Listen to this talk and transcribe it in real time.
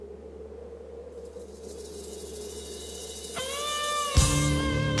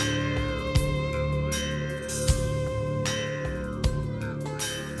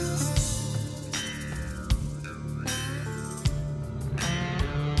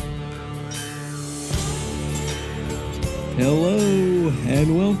Hello,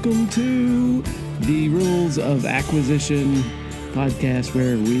 and welcome to the Rules of Acquisition podcast,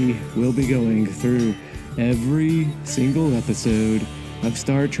 where we will be going through every single episode of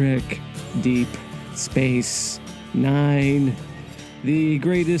Star Trek Deep Space Nine, the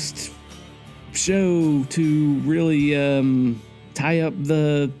greatest show to really tie up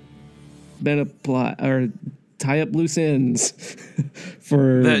the meta plot, or tie up loose ends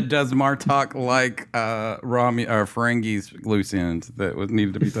for that does Martok like Rami or Ferengi's loose ends that was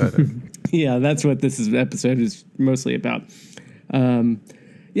needed to be tied up. Yeah, that's what episode is mostly about.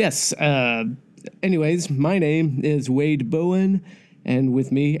 Yes. Anyways, my name is Wade Bowen, and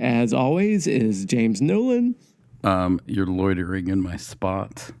with me, as always, is James Nolan. You're loitering in my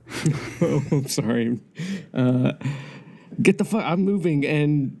spot. Oh, I'm sorry. Get the fuck! I'm moving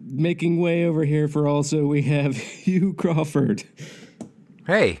and making way over here. For also, we have Hugh Crawford.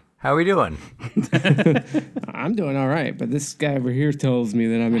 Hey, how we doing? I'm doing all right, but this guy over here tells me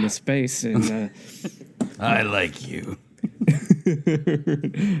that I'm in a space, and I like you.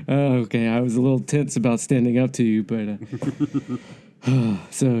 Okay, I was a little tense about standing up to you, but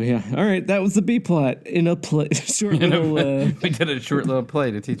so yeah. All right, that was the B plot in a short little. We did a short little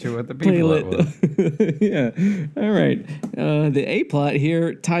play to teach you what the B plot was. Yeah. All right. The A plot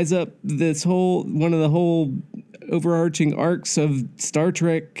here ties up one of the whole overarching arcs of Star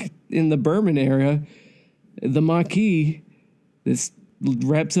Trek in the Berman era. The Maquis. This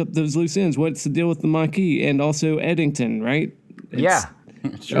wraps up those loose ends. What's the deal with the Maquis and also Eddington, right?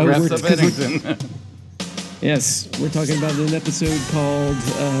 Sure wraps up Eddington. Yes, we're talking about an episode called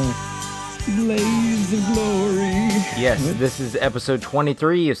Blaze of Glory. Yes, This is episode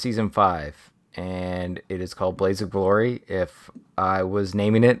 23 of season 5, and it is called Blaze of Glory. If I was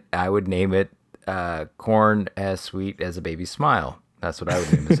naming it, I would name it Corn as Sweet as a Baby's Smile. That's what I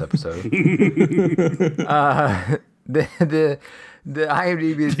would name this episode. The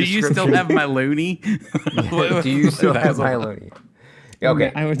IMDb Do you still have my loony? Do you still have my loony?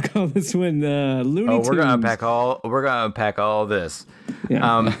 Okay, I would call this one Looney Tunes. We're gonna unpack all this.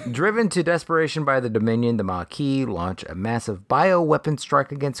 Yeah. Driven to desperation by the Dominion, the Maquis launch a massive bioweapon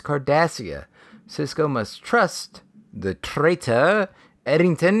strike against Cardassia. Sisko must trust the traitor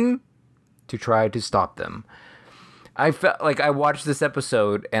Eddington to try to stop them. I felt like I watched this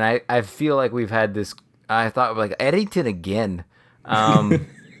episode, and I feel like we've had this. I thought like Eddington again.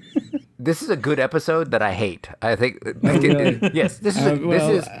 This is a good episode that I hate. I think. Yes, this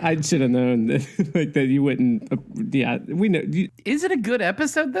is. I should have known that you wouldn't. Yeah, we know. Is it a good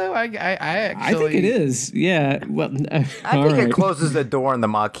episode though? I think it is. Yeah. Well, I think it closes the door on the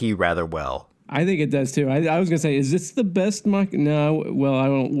Maquis rather well. I think it does too. I was gonna say, is this the best Maquis? No. Well, I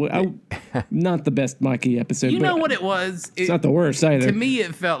don't. Not the best Maquis episode. You know what it was? It's not the worst either. To me,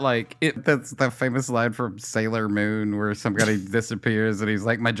 it felt like that's the famous line from Sailor Moon where somebody disappears and he's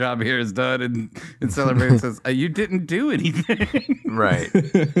like, "My job here is done," and Sailor Moon says, "You didn't do anything." Right.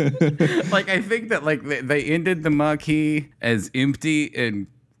 Like I think that like they ended the Maquis as empty and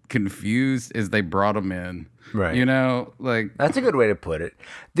confused as they brought him in. Right. You know, like that's a good way to put it.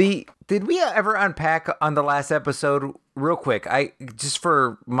 Did we ever unpack on the last episode real quick? Just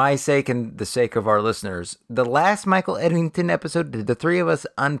for my sake and the sake of our listeners, the last Michael Eddington episode, did the three of us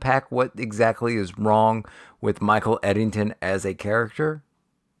unpack what exactly is wrong with Michael Eddington as a character?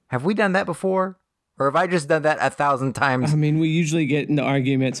 Have we done that before? Or have I just done that 1,000 times? I mean, we usually get into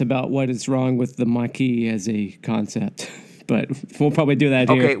arguments about what is wrong with the Maquis as a concept. But we'll probably do that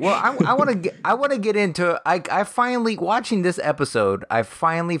here. Okay, well, I want to get into. I finally watching this episode. I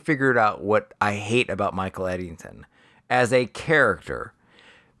finally figured out what I hate about Michael Eddington as a character,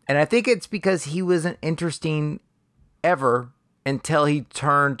 and I think it's because he wasn't interesting ever until he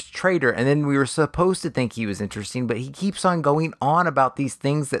turned traitor, and then we were supposed to think he was interesting, but he keeps on going on about these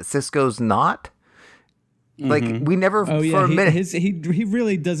things that Sisko's not. Like we never for a minute. He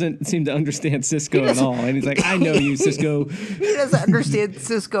really doesn't seem to understand Sisko at all, and he's like, "I know you, Sisko." He doesn't understand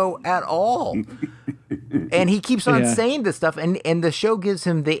Sisko at all, and he keeps on saying this stuff, and the show gives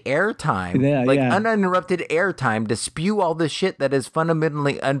him the airtime, uninterrupted airtime to spew all this shit that is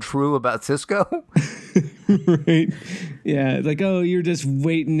fundamentally untrue about Sisko. Right? Yeah, like, oh, you're just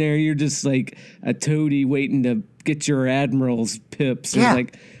waiting there. You're just like a toady waiting to get your admiral's pips. Yeah. And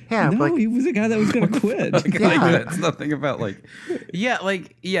like. Yeah, no, like, he was the guy that was going to quit. Like that's nothing about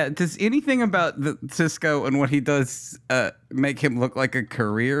does anything about the Sisko and what he does make him look like a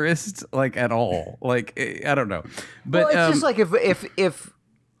careerist, like at all? Like I don't know, but well, it's just like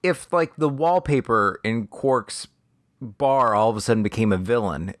if like the wallpaper in Quark's bar all of a sudden became a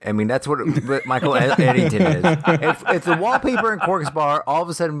villain. I mean, that's what Michael Eddington is. If the wallpaper in Quark's bar all of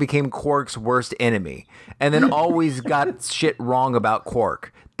a sudden became Quark's worst enemy, and then always got shit wrong about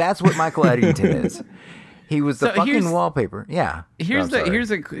Quark, that's what Michael Eddington is. He was the fucking wallpaper. Yeah. Here's no,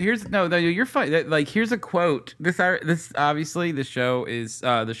 you're fine. Like, here's a quote. This obviously the show is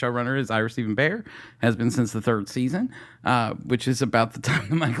the showrunner is Ira Steven Behr, has been since the 3rd season, which is about the time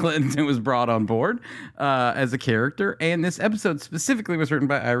that Michael Eddington was brought on board as a character. And this episode specifically was written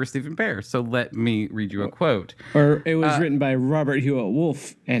by Ira Steven Behr. So let me read you a quote. Or it was written by Robert Hewitt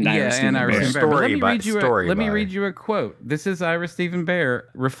Wolf and Ira Steven Behr. Let me read you a quote. This is Ira Steven Behr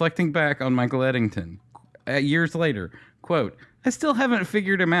reflecting back on Michael Eddington. Years later, quote, I still haven't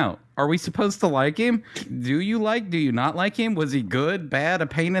figured him out. Are we supposed to like him? Do you not like him? Was he good, bad, a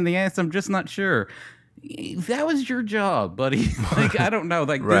pain in the ass? I'm just not sure. That was your job, buddy. Like, I don't know.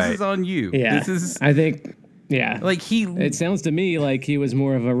 Like, right. This is on you. Yeah. This is, I think, yeah. Like, it sounds to me like he was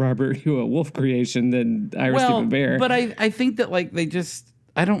more of a Robert Hewitt Wolf creation than Ira Steven Behr. But I think that, like, they just,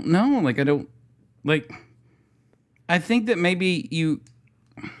 I don't know. Like, I think that maybe you,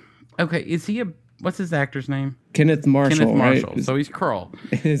 okay, is he what's his actor's name? Kenneth Marshall. Right? So he's Krull.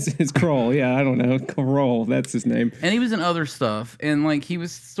 It's Krull, yeah, I don't know. Krull, that's his name. And he was in other stuff, and like he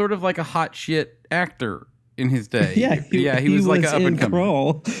was sort of like a hot shit actor in his day. He was like an up and coming.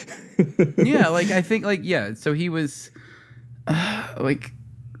 Krull. Yeah, like I think like yeah. So he was like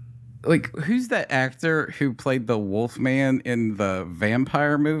who's that actor who played the Wolfman in the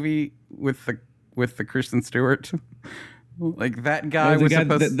vampire movie with the Kristen Stewart? Like that guy was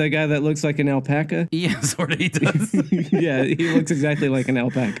the guy that looks like an alpaca. Yeah, sort of he does. Yeah, he looks exactly like an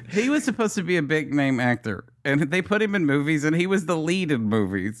alpaca. He was supposed to be a big name actor, and they put him in movies, and he was the lead in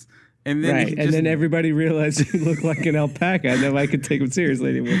movies. And then then everybody realized he looked like an alpaca, and nobody could take him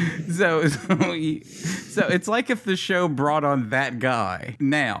seriously anymore. So it's like if the show brought on that guy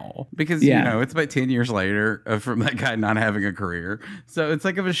now, because you know it's about 10 years later from that guy not having a career. So it's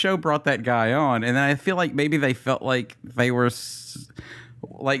like if a show brought that guy on, and then I feel like maybe they felt like they were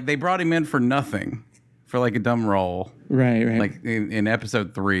like they brought him in for nothing, for like a dumb role, right? Like in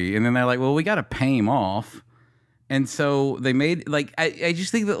episode 3, and then they're like, well, we got to pay him off. And so they made, like, I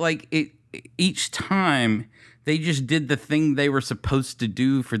just think that, like, each time they just did the thing they were supposed to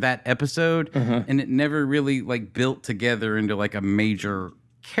do for that episode, and it never really, like, built together into, like, a major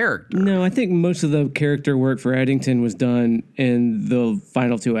character. No, I think most of the character work for Eddington was done in the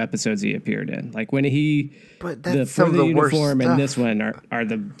final 2 episodes he appeared in. Like, when he, but that's some of the uniform worst and stuff. this one are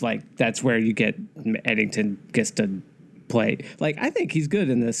the, like, that's where you get Eddington gets to play. Like, I think he's good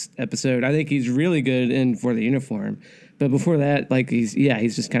in this episode. I think he's really good in For the Uniform. But before that, like, he's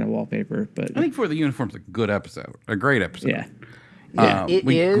just kind of wallpaper. But I think For the Uniform's a good episode, a great episode. Yeah. Yeah, it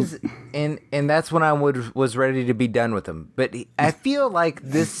is, and that's when I was ready to be done with him. But I feel like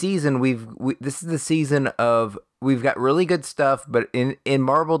this season this is the season of we've got really good stuff, but in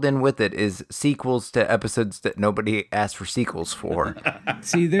marbled in with it is sequels to episodes that nobody asked for sequels for.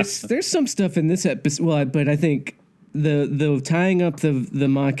 See, there's some stuff in this episode. Well, but I think the tying up the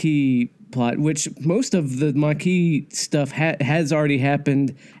Maquis plot, which most of the Maquis stuff has already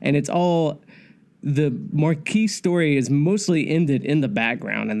happened, and it's all. The Maquis story is mostly ended in the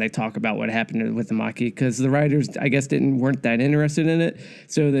background, and they talk about what happened with the Maquis because the writers, I guess, weren't that interested in it.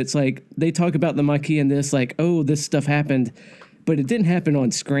 So it's like they talk about the Maquis and this, like, oh, this stuff happened, but it didn't happen on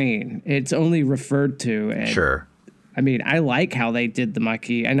screen. It's only referred to. And, sure. I mean, I like how they did the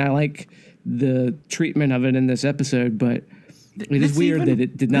Maquis, and I like the treatment of it in this episode, but it is weird that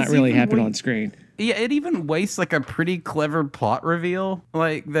it did not really happen on screen. Yeah, it even wastes like a pretty clever plot reveal,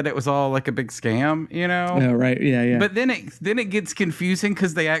 like that it was all like a big scam, you know? Oh, right, yeah. But then it gets confusing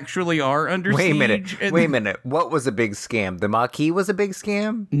because they actually are under siege. Wait a minute. What was a big scam? The Maquis was a big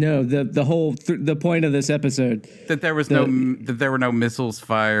scam? No, the whole the point of this episode that there was that there were no missiles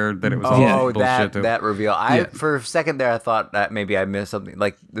fired. That it was all bullshit. That reveal. For a second there, I thought that maybe I missed something.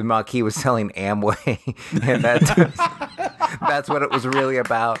 Like the Maquis was selling Amway, and that's what it was really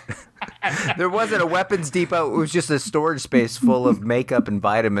about. There wasn't a weapons depot. It was just a storage space full of makeup and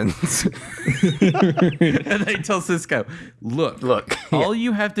vitamins. And they tell Cisco, look, all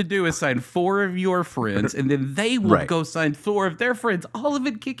you have to do is sign 4 of your friends, and then they will go sign 4 of their friends, all of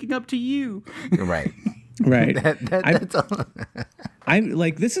it kicking up to you. Right. That's all. I'm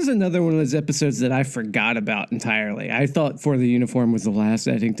like, this is another one of those episodes that I forgot about entirely. I thought For the Uniform was the last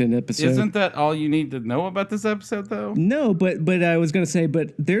Eddington episode. Isn't that all you need to know about this episode, though? No, but I was going to say,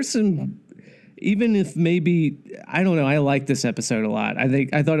 but there's some, even if maybe, I don't know, I like this episode a lot.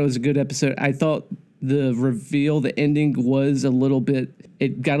 I thought it was a good episode. I thought the reveal, the ending was a little bit,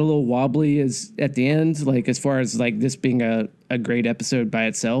 it got a little wobbly as at the end, like as far as like this being a great episode by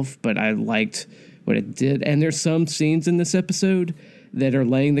itself, but I liked what it did. And there's some scenes in this episode that are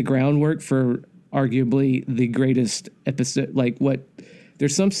laying the groundwork for arguably the greatest episode. Like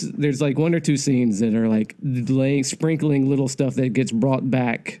there's like one or two scenes that are like sprinkling little stuff that gets brought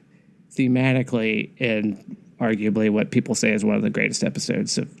back thematically and arguably what people say is one of the greatest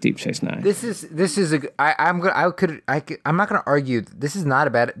episodes of Deep Space Nine. I'm not gonna argue. This is not a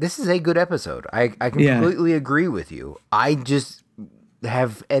bad. This is a good episode. I completely agree with you. I just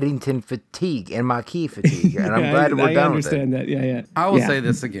have Eddington fatigue and Maquis fatigue, and I'm glad we're done with it. I understand that. Yeah. I will say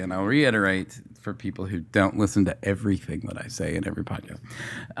this again. I'll reiterate for people who don't listen to everything that I say in every podcast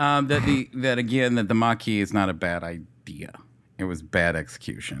that the Maquis is not a bad idea. It was bad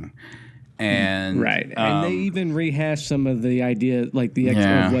execution. And right, and they even rehashed some of the idea, like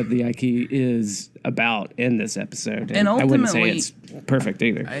of what the Maquis is about in this episode. And I wouldn't say it's perfect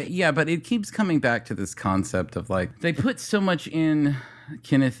either. But it keeps coming back to this concept of like they put so much in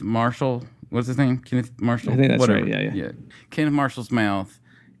Kenneth Marshall. What's his name? Kenneth Marshall. I think that's right. Yeah. Kenneth Marshall's mouth,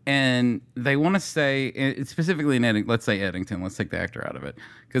 and they want to say specifically in Eddington. Let's say Eddington. Let's take the actor out of it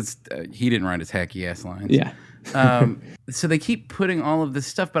because he didn't write his hacky ass lines. Yeah. So they keep putting all of this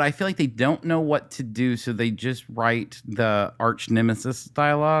stuff, but I feel like they don't know what to do, so they just write the arch nemesis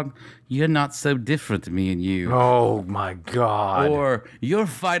dialogue. You're not so different, me and you. Oh my God. Or you're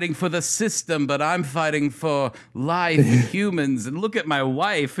fighting for the system, but I'm fighting for life and humans. And look at my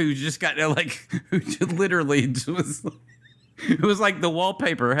wife, who just got who just literally was. It was like the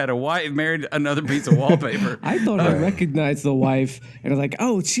wallpaper had a wife married another piece of wallpaper. I thought I recognized the wife, and I was like,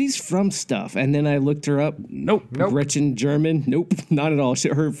 "Oh, she's from stuff." And then I looked her up. Nope. Gretchen German. Nope, not at all.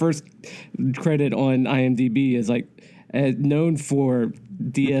 Her first credit on IMDb is like known for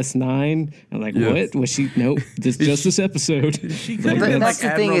DS9. I'm like, what was she? Nope, just this episode. She could have been like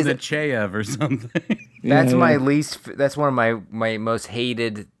Admiral Nechayev or something. That's my least. That's one of my most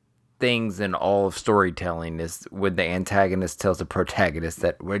hated things in all of storytelling is when the antagonist tells the protagonist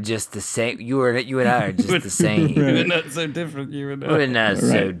that we're just the same. You and I are just the same. We're not so different. You and I. We're not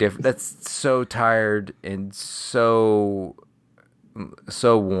so different. That's so tired and so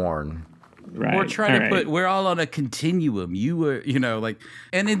worn. Right. We're trying to put. We're all on a continuum. You were,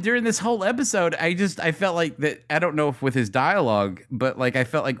 and then during this whole episode, I felt like that. I don't know if with his dialogue, but like I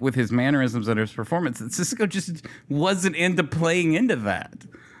felt like with his mannerisms and his performance, that Sisko just wasn't into playing into that.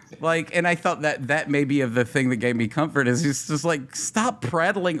 Like, and I thought that may be of the thing that gave me comfort is just like, stop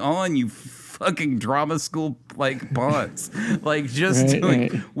prattling on, you fucking drama school like punts. Like,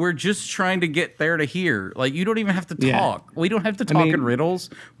 we're just trying to get there to here. Like, you don't even have to talk. We don't have to talk in riddles.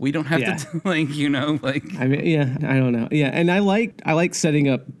 We don't have to I don't know. Yeah, and I like setting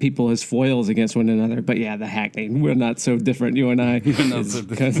up people as foils against one another. But yeah, the Hackney, we're not so different. You and I. We're not so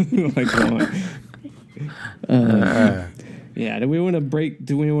different. Like, come on. Yeah, do we want to break?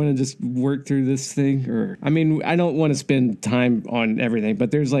 Do we want to just work through this thing? Or, I mean, I don't want to spend time on everything,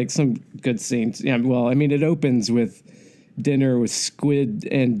 but there's like some good scenes. Yeah, well, I mean, it opens with dinner with squid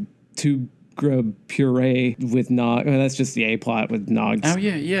and tube grub puree with Nog. Well, that's just the A plot with Nog. Oh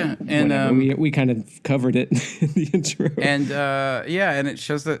yeah, and we kind of covered it in the intro. And and it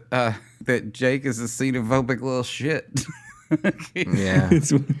shows that that Jake is a xenophobic little shit. Yeah,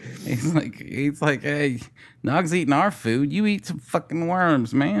 he's like, hey, Nog's eating our food. You eat some fucking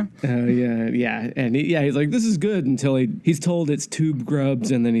worms, man. Yeah, and he's like, this is good until he's told it's tube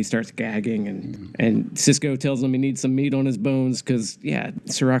grubs, and then he starts gagging, and Sisko tells him he needs some meat on his bones because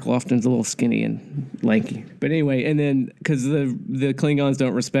Cirroc Lofton's a little skinny and lanky. But anyway, and then because the Klingons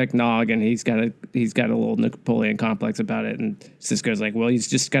don't respect Nog, and he's got a little Napoleon complex about it, and Sisko's like, well, he's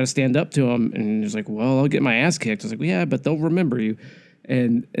just got to stand up to him, and he's like, well, I'll get my ass kicked. I was like, well, yeah, but they'll remember you.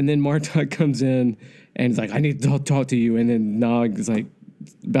 And then Martok comes in and he's like, I need to talk to you. And then Nog is like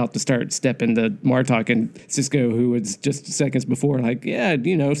about to start stepping to Martok, and Sisko, who was just seconds before, like, yeah,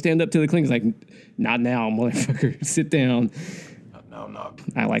 stand up to the Klingons. Like, not now, motherfucker. Sit down. No, Nog.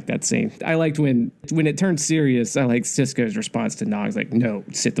 I like that scene. I liked when it turned serious. I like Sisko's response to Nog's like, no,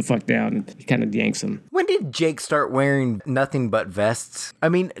 sit the fuck down. And he kind of yanks him. When did Jake start wearing nothing but vests? I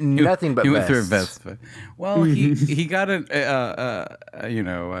mean, nothing but vests. He went through a vest. Well, he got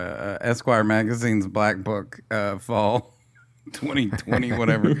Esquire magazine's Black Book fall 2020,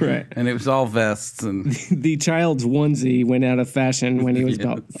 whatever. Right. And it was all vests. And the child's onesie went out of fashion when he was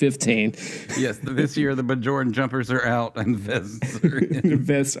about 15. Yes, this year the Bajoran jumpers are out and vests are in.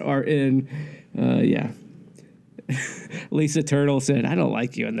 Vests are in. Yeah. Lisa Turtle said, I don't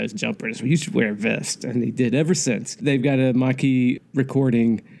like you in those jumpers. You should wear a vest. And they did ever since. They've got a Maquis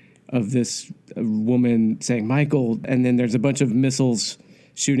recording of this woman saying Michael, and then there's a bunch of missiles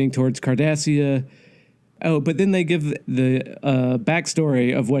shooting towards Cardassia. Oh, but then they give the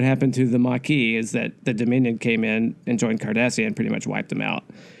backstory of what happened to the Maquis is that the Dominion came in and joined Cardassia and pretty much wiped them out.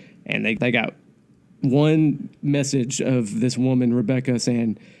 And they got one message of this woman, Rebecca,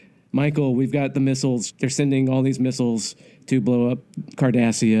 saying, Michael, we've got the missiles. They're sending all these missiles to blow up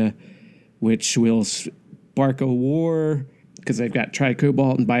Cardassia, which will spark a war because they've got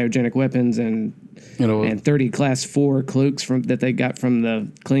tricobalt and biogenic weapons and 30 class 4 cloaks that they got from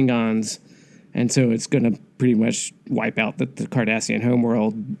the Klingons. And so it's going to pretty much wipe out the Cardassian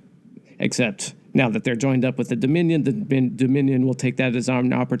homeworld, except now that they're joined up with the Dominion will take that as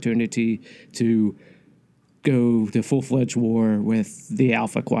an opportunity to go to full-fledged war with the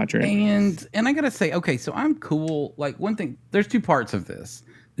Alpha Quadrant. And I got to say, okay, so I'm cool. Like, one thing, there's two parts of this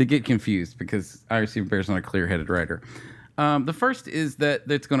that get confused because Ira Bear's not a clear-headed writer. The first is that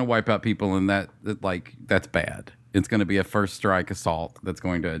it's going to wipe out people and that's bad. It's going to be a first strike assault that's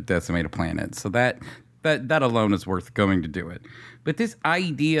going to decimate a planet. So that alone is worth going to do it. But this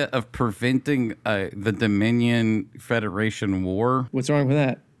idea of preventing the Dominion Federation war, what's wrong with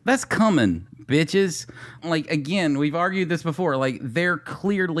that? That's coming, bitches. Like, again, we've argued this before. Like, they're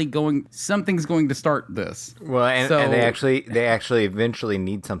clearly something's going to start this. Well, and they actually eventually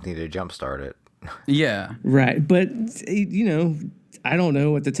need something to jumpstart it. Yeah. Right. But, I don't know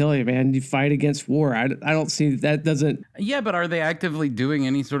what to tell you, man. You fight against war. I don't see that doesn't. Yeah, but are they actively doing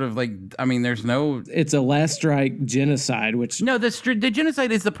any sort of there's no. It's a last strike genocide, which. No, the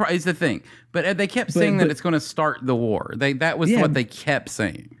genocide is the thing. But they kept saying that it's going to start the war. That was what they kept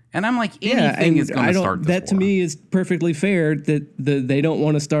saying. And I'm like, anything is going to start this that war. To me is perfectly fair that they don't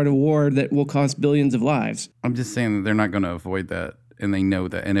want to start a war that will cost billions of lives. I'm just saying that they're not going to avoid that. And they know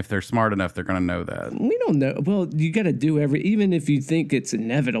that. And if they're smart enough, they're going to know that. We don't know. Well, you got to do even if you think it's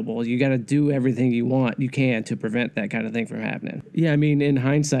inevitable, you got to do everything you can to prevent that kind of thing from happening. Yeah, I mean, in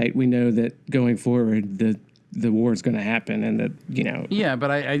hindsight, we know that going forward, the war is going to happen and that, Yeah,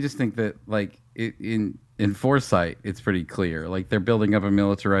 but I just think that, in foresight, it's pretty clear. Like, they're building up a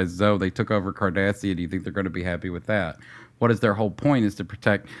militarized zone. They took over Cardassia. Do you think they're going to be happy with that? What is their whole point is to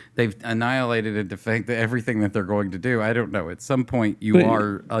protect? They've annihilated and defect everything that they're going to do. I don't know. At some point,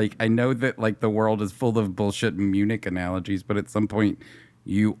 I know that the world is full of bullshit Munich analogies, but at some point,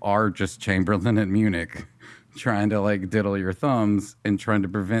 you are just Chamberlain at Munich, trying to diddle your thumbs and trying to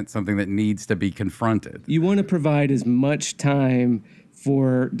prevent something that needs to be confronted. You want to provide as much time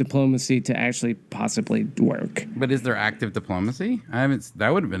for diplomacy to actually possibly work. But is there active diplomacy? That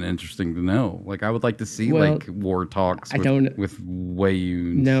would have been interesting to know. I would like to see war talks with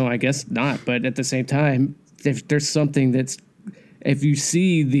Wayuns. No, I guess not. But at the same time, if there's something if you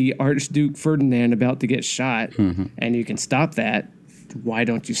see the Archduke Ferdinand about to get shot and you can stop that, why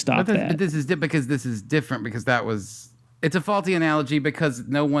don't you stop that? But this is different because it's a faulty analogy because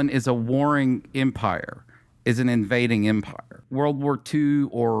no one is a warring empire, is an invading empire. World War II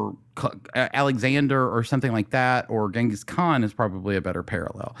or Alexander or something like that, or Genghis Khan is probably a better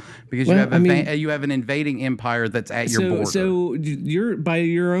parallel because you have an invading empire that's at your border. So by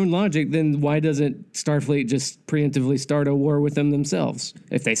your own logic, then why doesn't Starfleet just preemptively start a war with them themselves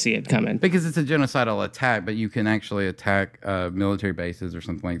if they see it coming? Because it's a genocidal attack, but you can actually attack military bases or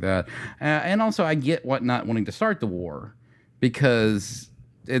something like that. And also, I get not wanting to start the war because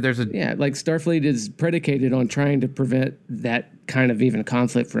there's Starfleet is predicated on trying to prevent that kind of even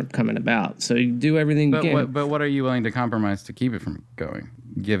conflict from coming about. So you do everything you can. But what are you willing to compromise to keep it from going?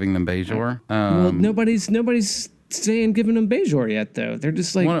 Giving them Bajor? Well, nobody's saying giving them Bajor yet, though. They're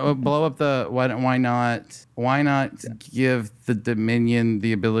just blow up the. Why not give the Dominion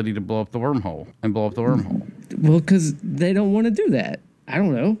the ability to blow up the wormhole and blow up the wormhole? Well, because they don't want to do that. I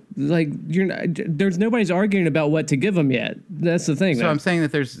don't know. There's nobody's arguing about what to give them yet. That's the thing. So I'm saying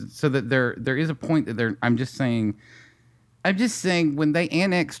that there is a point that I'm just saying when they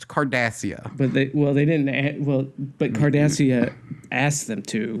annexed Cardassia. But they didn't. But Cardassia asked them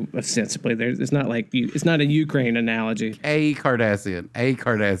to ostensibly. It's not it's not a Ukraine analogy. A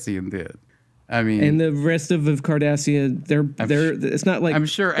Cardassian did. I mean, and the rest of Cardassia, it's not like I'm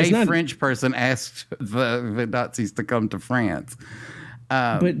sure a French person asked the Nazis to come to France.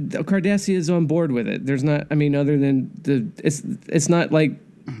 But Cardassia is on board with it. There's not. I mean, other than it's not like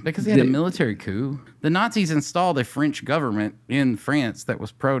because they had a military coup. The Nazis installed a French government in France that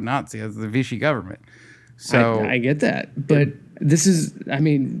was pro-Nazi as the Vichy government. So I get that, but this is. I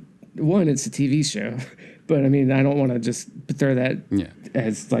mean, one, it's a TV show, But I mean, I don't want to just throw that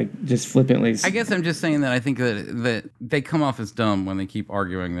as like just flippantly. I guess I'm just saying that I think that they come off as dumb when they keep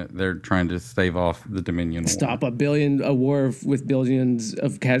arguing that they're trying to stave off the Dominion War. Stop a war with billions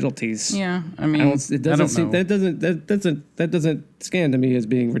of casualties. Yeah, I mean, that doesn't scan to me as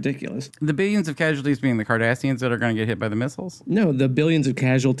being ridiculous. The billions of casualties being the Cardassians that are going to get hit by the missiles? No, the billions of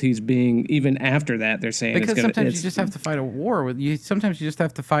casualties being even after that. They're saying because sometimes you just have to fight a war with you. Sometimes you just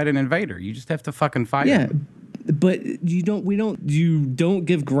have to fight an invader. You just have to fucking fight. Yeah. Him. But you don't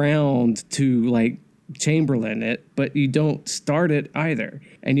give ground to like Chamberlain it, but you don't start it either,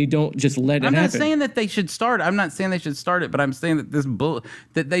 and you don't just let it happen. I'm not saying that they should start. I'm not saying they should start it, but I'm saying that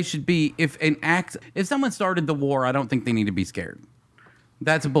that they should be. If someone started the war, I don't think they need to be scared.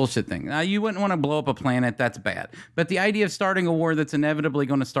 That's a bullshit thing. You wouldn't want to blow up a planet. That's bad. But the idea of starting a war that's inevitably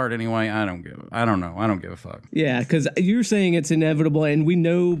going to start anyway, I don't know. I don't give a fuck. Yeah, because you're saying it's inevitable, and we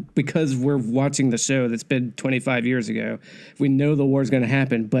know because we're watching the show that's been 25 years ago. We know the war's going to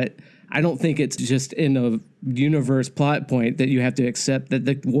happen, but I don't think it's just in a universe plot point that you have to accept that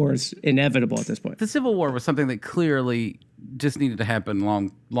the war is inevitable at this point. The Civil War was something that clearly just needed to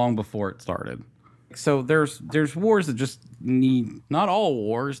happen long before it started. So there's wars that just need, not all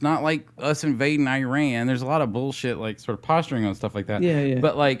wars, not like us invading Iran. There's a lot of bullshit like sort of posturing on stuff like that. Yeah.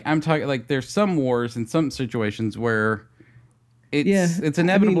 But like I'm talking like there's some wars in some situations where it's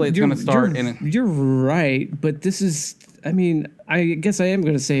inevitable it's going to start. You're right, but this is, I mean, I guess I am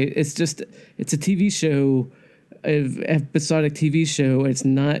going to say it's a TV show, an episodic TV show. It's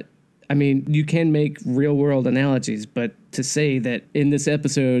not. I mean, you can make real world analogies, but to say that in this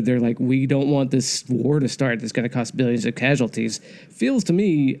episode, they're like, we don't want this war to start that's going to cost billions of casualties, feels to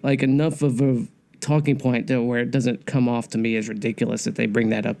me like enough of a talking point to where it doesn't come off to me as ridiculous that they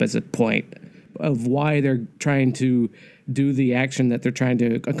bring that up as a point of why they're trying to do the action that they're trying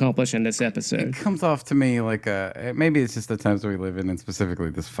to accomplish in this episode. It comes off to me like maybe it's just the times that we live in, and specifically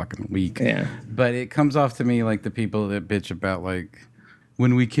this fucking week. Yeah. But it comes off to me like the people that bitch about like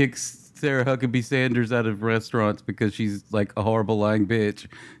when we kick Sarah Huckabee Sanders out of restaurants because she's like a horrible lying bitch,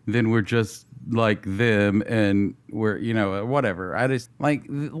 then we're just like them and we're, whatever. I just like,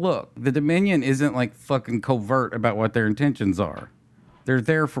 look, the Dominion isn't like fucking covert about what their intentions are. They're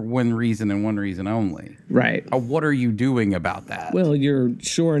there for one reason and one reason only. Right. What are you doing about that? Well, you're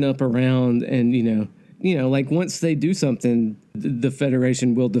shoring up around and, like once they do something, the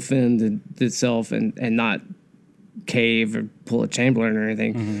Federation will defend itself and not cave or pull a Chamberlain or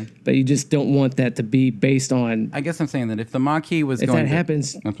anything. Mm-hmm. But you just don't want that to be based on. I guess I'm saying that if the Maquis was if that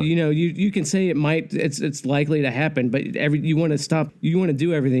happens, you can say it might. It's likely to happen, but you want to stop. You want to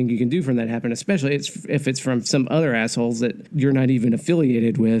do everything you can do from that happen, especially if it's from some other assholes that you're not even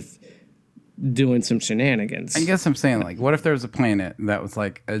affiliated with doing some shenanigans. I guess I'm saying like, what if there was a planet that was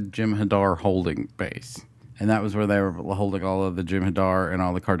like a Jem'Hadar holding base? And that was where they were holding all of the Jem'Hadar and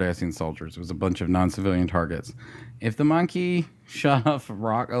all the Cardassian soldiers. It was a bunch of non-civilian targets. If the Maquis shot off a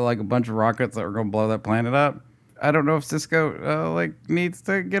bunch of rockets that were going to blow that planet up, I don't know if Sisko needs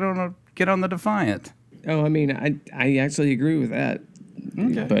to get on the Defiant. Oh, I mean, I actually agree with that.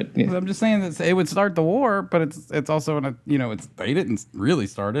 Okay, but yeah. I'm just saying that it would start the war, but it's also they didn't really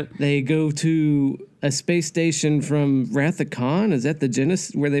start it. They go to a space station from Wrath of Khan. Is that the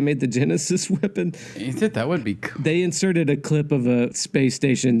Genesis where they made the Genesis weapon? That would be cool. They inserted a clip of a space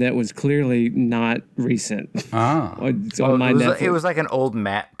station that was clearly not recent. It was like an old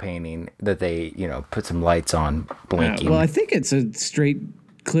matte painting that they put some lights on blinking. Well, I think it's a straight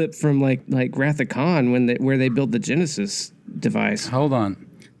clip from like Wrath of Khan where they built the Genesis device. Hold on.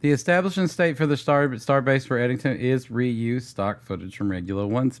 The establishment state for the starbase for Eddington is reused stock footage from Regula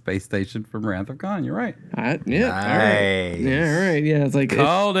 1 space station from Wrath of Khan. You're right. Yeah. Nice. All right. Yeah, all right. Yeah, it's like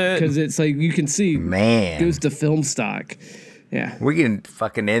called it because it's like you can see man goes to film stock. Yeah, we can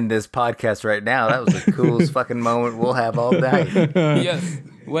fucking end this podcast right now. That was the coolest fucking moment we'll have all night. Yes.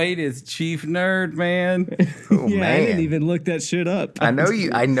 Wade is chief nerd, man. Oh, yeah, man. I didn't even look that shit up. I know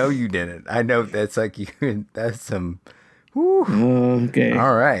you didn't. I know that's like you. That's some. Whew. Okay.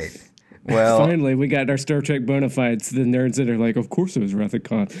 All right. Well, finally, we got our Star Trek bona fides. The nerds that are like, of course it was Wrath of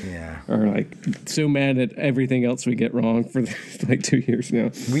Khan. Yeah. Are like so mad at everything else we get wrong for like 2 years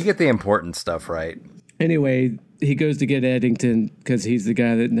now. We get the important stuff right. Anyway, he goes to get Eddington because he's the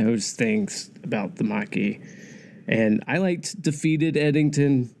guy that knows things about the Maquis. And I liked defeated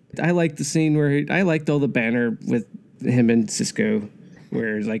Eddington. I liked the scene where I liked all the banner with him and Sisko,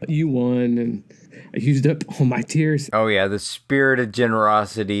 where it's like, you won, and I used up all my tears. Oh, yeah, the spirit of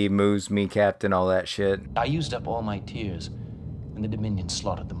generosity moves me, Captain, all that shit. I used up all my tears when the Dominion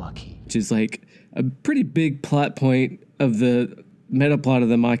slaughtered the Maquis. Which is like a pretty big plot point of the meta plot of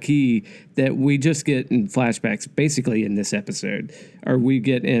the Maquis that we just get in flashbacks, basically in this episode, or we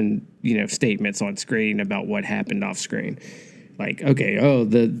get in statements on screen about what happened off screen. Like, okay,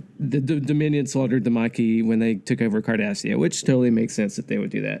 the Dominion slaughtered the Maquis when they took over Cardassia, which totally makes sense that they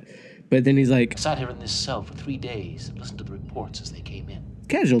would do that. But then he's like, I sat here in this cell for 3 days and listened to the reports as they came in.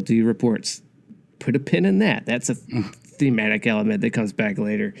 casualty reports. Put a pin in that. That's a thematic element that comes back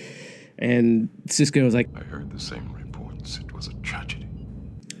later. And Sisko is like, I heard the same reports. It was a tragedy.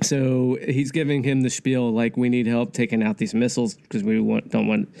 so he's giving him the spiel like, we need help taking out these missiles because we don't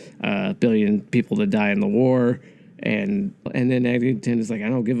want a billion people to die in the war. And then Eddington is like, I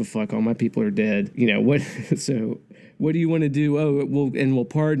don't give a fuck. All my people are dead. What? So what do you want to do? Oh, we'll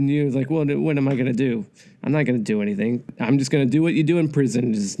pardon you. It's like, well, what am I going to do? I'm not going to do anything. I'm just going to do what you do in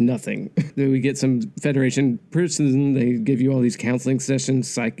prison, is nothing. Then we get some Federation prison. They give you all these counseling sessions,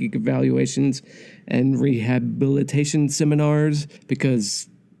 psychic evaluations, and rehabilitation seminars because,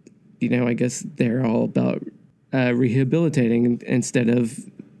 I guess they're all about rehabilitating instead of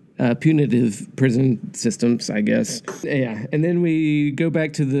punitive prison systems, I guess. Yeah, and then we go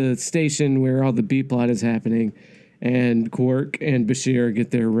back to the station where all the B plot is happening, and Quark and Bashir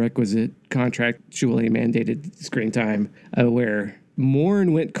get their requisite contractually mandated screen time, where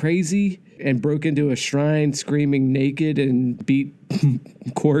Morn went crazy and broke into a shrine screaming naked and beat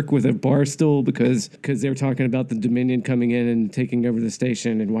Quark with a bar stool because they were talking about the Dominion coming in and taking over the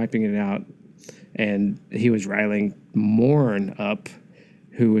station and wiping it out. And he was riling Morn up,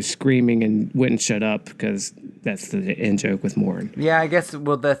 who was screaming and wouldn't shut up because that's the end joke with Morn. Yeah, I guess,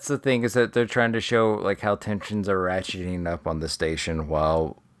 well, that's the thing, is that they're trying to show like how tensions are ratcheting up on the station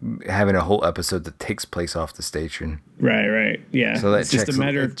while having a whole episode that takes place off the station. Right. Yeah. So that it's just a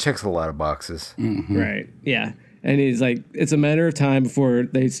matter of checks a lot of boxes. Mm-hmm. Right. Yeah. And he's like, it's a matter of time before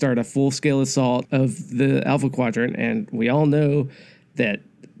they start a full-scale assault of the Alpha Quadrant, and we all know that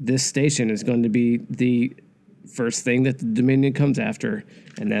this station is going to be the first thing that the Dominion comes after,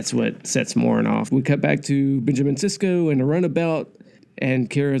 and that's what sets Morn off. We cut back to Benjamin Sisko in a runabout, and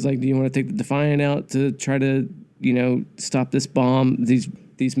Kira's like, do you want to take the Defiant out to try to, stop this bomb,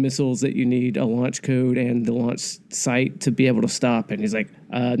 these missiles that you need a launch code and the launch site to be able to stop? And he's like,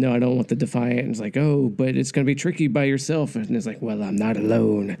 no, I don't want the Defiant. And he's like, oh, but it's going to be tricky by yourself. And it's like, well, I'm not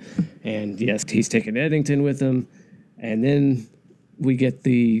alone. And yes, he's taking Eddington with him. And then we get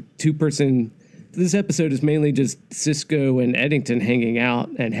the two-person. This episode is mainly just Sisko and Eddington hanging out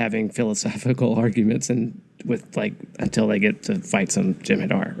and having philosophical arguments and until they get to fight some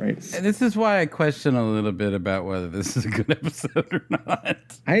Jem'Hadar, right? And this is why I question a little bit about whether this is a good episode or not.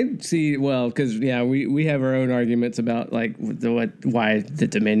 I see, because we have our own arguments about why the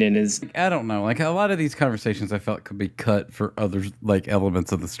Dominion is. I don't know. Like, a lot of these conversations I felt could be cut for other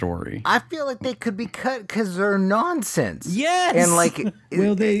elements of the story. I feel like they could be cut because they're nonsense. Yes, and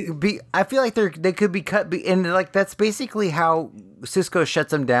I feel like they could be cut, and that's basically how Sisko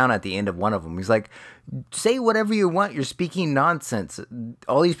shuts him down at the end of one of them. He's like, say whatever you want. You're speaking nonsense.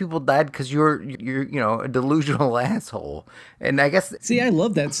 All these people died because you're a delusional asshole. And I guess. See, I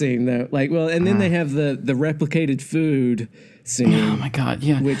love that scene though. And then they have the replicated food scene. Oh my god,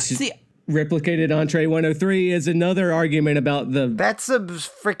 yeah. Which replicated Entree 103 is another argument about the. That's a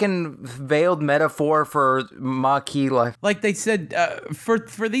freaking veiled metaphor for Maquis life. Like they said,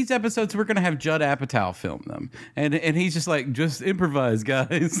 for these episodes, we're gonna have Judd Apatow film them, and he's just like, just improvise,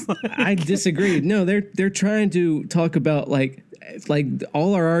 guys. I disagree. No, they're trying to talk about like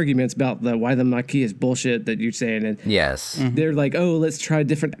all our arguments about why the Maquis is bullshit that you're saying, and yes, they're like, oh, let's try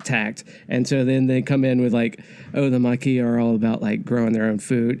different tact, and so then they come in with like, oh, the Maquis are all about like growing their own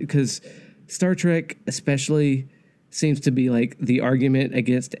food, because Star Trek especially seems to be like the argument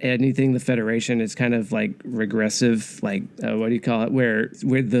against anything the Federation is kind of like regressive, like what do you call it, where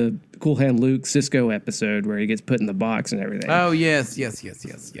the Cool Hand Luke Sisko episode where he gets put in the box and everything. Oh yes.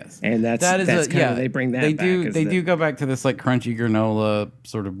 And that's kind of, they bring that back. They do go back to this like crunchy granola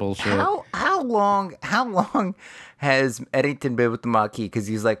sort of bullshit. How long has Eddington been with the Maquis? Because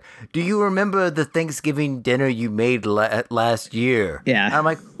he's like, do you remember the Thanksgiving dinner you made last year? Yeah. And I'm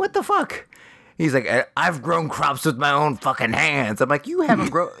like, what the fuck? He's like, I've grown crops with my own fucking hands. I'm like, you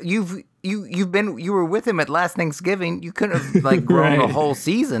haven't grown. You were with him at last Thanksgiving. You couldn't have like grown Right. a whole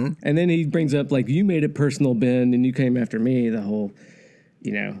season. And then he brings up like, you made it personal, Ben, and you came after me. The whole,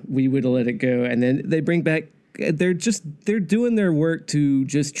 we would have let it go. And then they bring back. They're doing their work to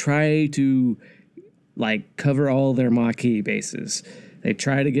just try to like cover all their Maquis bases. They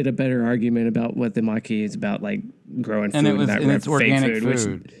try to get a better argument about what the Maquis is about, like growing food, and it's organic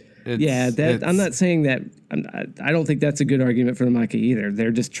food. It's, I'm not saying that. I don't think that's a good argument for the Maquis either.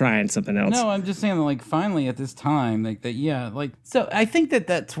 They're just trying something else. No, I'm just saying that, like, finally at this time, like that, yeah, like, so I think that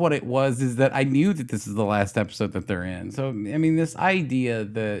that's what it was, is that I knew that this is the last episode that they're in. So, I mean, this idea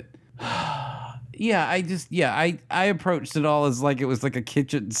that, I approached it all as like it was like a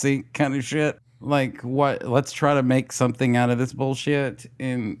kitchen sink kind of shit. Like, let's try to make something out of this bullshit.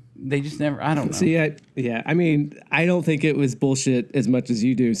 And they just never, I don't know. See, I mean, I don't think it was bullshit as much as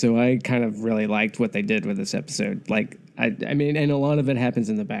you do. So I kind of really liked what they did with this episode. Like, I mean, and a lot of it happens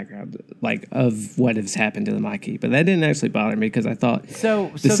in the background, like, of what has happened to the Maquis. But that didn't actually bother me because I thought so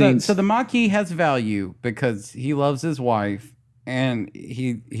the Maquis has value because he loves his wife and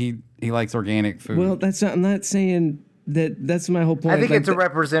he likes organic food. Well, I'm not saying that's my whole point. I think like, it's a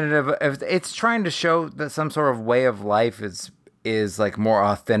representative of, it's trying to show that some sort of way of life is like more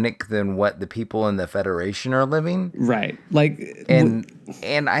authentic than what the people in the Federation are living. Right. Like,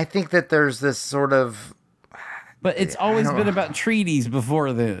 and I think that there's this sort of, but it's always been about treaties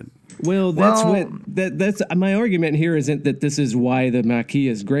before then. Well, that's my argument here isn't that this is why the Maquis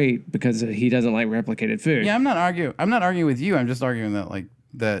is great because he doesn't like replicated food. Yeah, I'm not arguing with you. I'm just arguing that, like,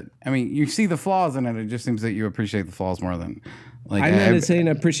 that, I mean, you see the flaws in it. It just seems that you appreciate the flaws more than, like, I'm not saying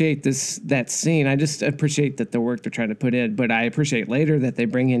I appreciate that scene. I just appreciate that the work they're trying to put in. But I appreciate later that they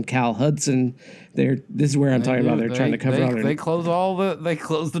bring in Cal Hudson. This is where I'm talking about. They're trying to cover all. They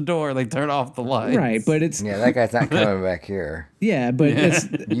close the door. They turn off the lights. Right, but it's that guy's not coming back here. Yeah, but it's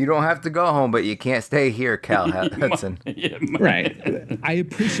you don't have to go home, but you can't stay here, Cal Hudson. Right. I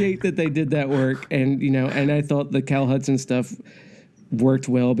appreciate that they did that work, and and I thought the Cal Hudson stuff worked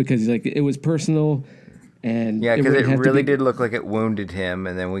well because like it was personal. And yeah, because it really did look like it wounded him,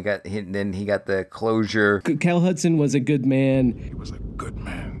 and then he got the closure. Cal Hudson was a good man. He was a good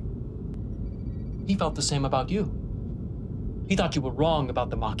man. He felt the same about you. He thought you were wrong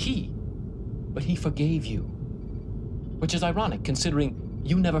about the Maquis, but he forgave you. Which is ironic, considering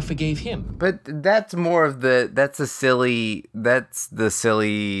you never forgave him. But that's more of that's the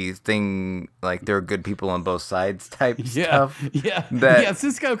silly thing, like there are good people on both sides type stuff. Yeah.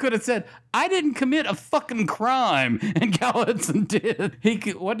 Sisko could have said, I didn't commit a fucking crime, and Cal Hudson did.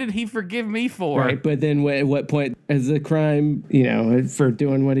 What did he forgive me for? Right, but then at what point is the crime, for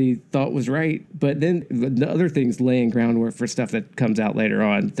doing what he thought was right? But then the other things laying groundwork for stuff that comes out later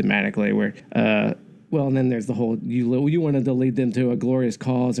on thematically where, and then there's the whole, you wanted to lead them to a glorious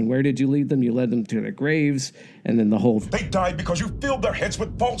cause, and where did you lead them? You led them to their graves, and then the whole... They died because you filled their heads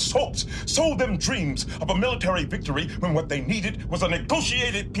with false hopes, sold them dreams of a military victory when what they needed was a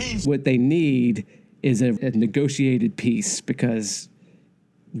negotiated peace. What they need is a negotiated peace, because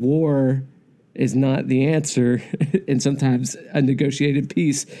war is not the answer, and sometimes a negotiated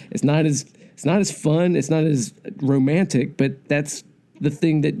peace is not as fun, it's not as romantic, but that's the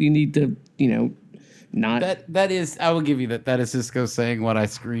thing that you need to, not that is, I will give you that. That is Sisko saying what I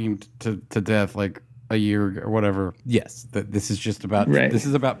screamed to death like a year ago or whatever. Yes, that this is just about This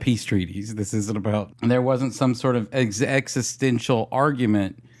is about peace treaties. This isn't about. There wasn't some sort of existential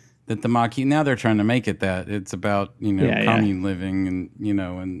argument that the Maquis. Now they're trying to make it that it's about commune living and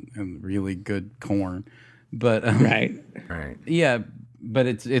and really good corn, but right. Yeah. But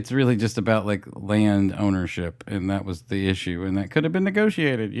it's really just about like land ownership, and that was the issue, and that could have been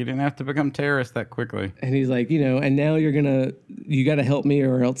negotiated. You didn't have to become terrorists that quickly. And he's like, and now you got to help me,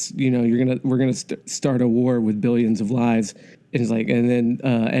 or else we're gonna start a war with billions of lives. And he's like, and then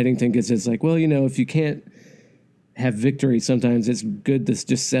Eddington gets this like, well, if you can't have victory, sometimes it's good to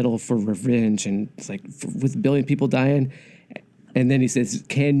just settle for revenge. And it's like with a billion people dying, and then he says,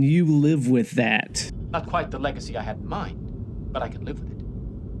 can you live with that? Not quite the legacy I had in mind. But I can live with it.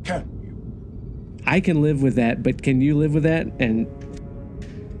 Can you? I can live with that, but can you live with that? And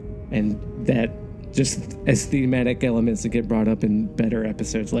that just as thematic elements that get brought up in better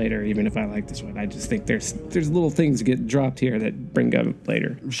episodes later, even if I like this one, I just think there's little things that get dropped here that bring up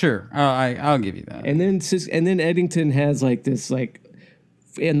later. Sure, I'll give you that. And then Eddington has like this like.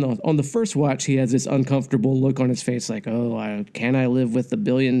 On the first watch, he has this uncomfortable look on his face, like, "Oh, can I live with 1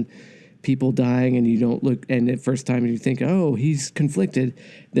 billion people dying?" And you don't look, and at first time you think, "Oh, he's conflicted."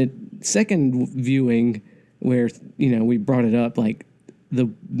 The second viewing, where we brought it up, like the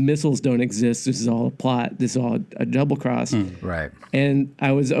missiles don't exist. This is all a plot. This is all a double cross. Right. And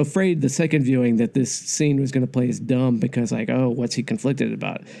I was afraid the second viewing that this scene was going to play as dumb because like, oh, what's he conflicted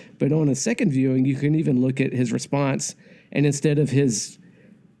about? But on a second viewing, you can even look at his response, and instead of his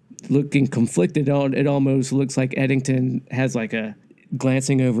looking conflicted on, it almost looks like Eddington has like a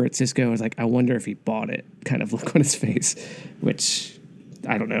glancing over at Sisko is like, I wonder if he bought it kind of look on his face, which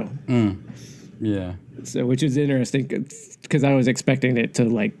I don't know. Yeah. So, which is interesting because I was expecting it to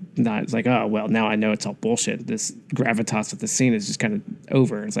like not. It's like, oh well, now I know it's all bullshit. This gravitas of the scene is just kind of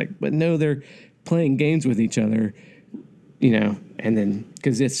over. It's like, but no, they're playing games with each other, And then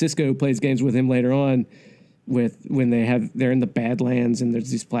because if Sisko plays games with him later on, when they're in the Badlands and there's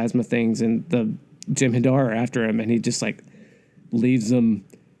these plasma things and the Jim Hadar are after him and he just like leaves them.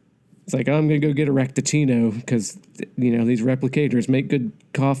 It's like, oh, I'm going to go get a Rectachino because, these replicators make good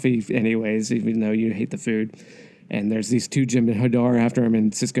coffee anyways, even though you hate the food. And there's these two Jim Hadar after him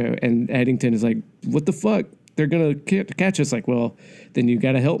and Sisko. And Eddington is like, what the fuck? They're going to catch us. Like, well, then you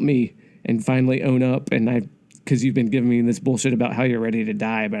got to help me and finally own up. And because you've been giving me this bullshit about how you're ready to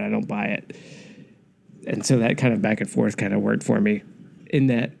die, but I don't buy it. And so that kind of back and forth kind of worked for me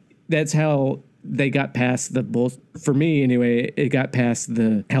in that's how they got past the bull. For me, anyway, it got past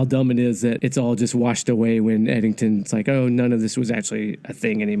the how dumb it is that it's all just washed away when Eddington's like, oh, none of this was actually a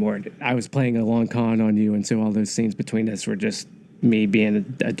thing anymore. I was playing a long con on you, and so all those scenes between us were just me being a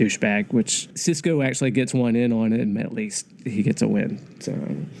douchebag, which Sisko actually gets one in on him. At least he gets a win. So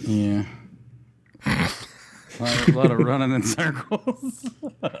yeah, a lot of running in circles.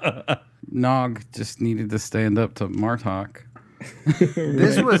 Nog just needed to stand up to Martok. The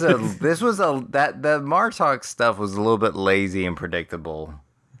Martok stuff was a little bit lazy and predictable.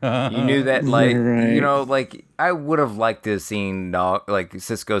 You knew that, like, I would have liked to have seen Nog, like,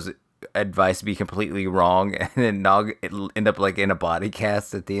 Sisko's advice to be completely wrong, and then Nog end up like in a body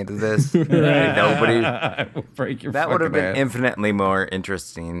cast at the end of this. Nobody. That would have been infinitely more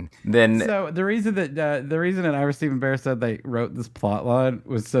interesting than. So the reason that Ira Stephen Bear said they wrote this plot line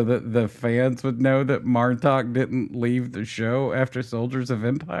was so that the fans would know that Martok didn't leave the show after Soldiers of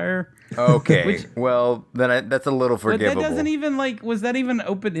Empire. Okay, well then that's a little forgivable. But that doesn't even was that even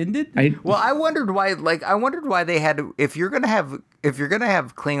open ended? I wondered why. Like, I wondered why they had to, if you're gonna have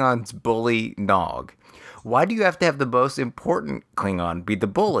Klingons bully Nog, why do you have to have the most important Klingon be the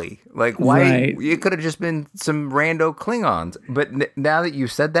bully? Like, why? Right. It could have just been some rando Klingons. But now that you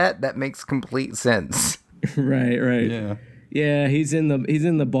said that, that makes complete sense. Right. Yeah. He's in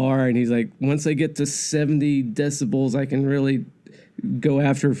the bar and he's like, once I get to 70 decibels, I can really go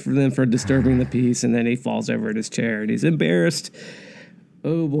after them for disturbing the peace. And then he falls over at his chair and he's embarrassed.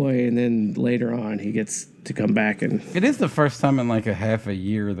 Oh boy. And then later on he gets to come back. And it is the first time in like a half a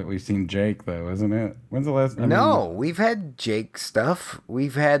year that we've seen Jake, though, isn't it? When's the last time? No, we've had Jake stuff.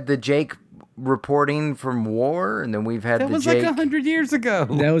 We've had the Jake reporting from war, and then we've had that was Jake, like 100 years ago.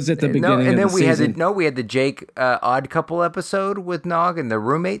 That was at the beginning. And then of the season. we had the Jake Odd Couple episode with Nog and the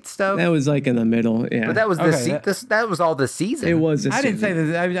roommate stuff. That was like in the middle, yeah. But that was that was all this season. It was. I didn't say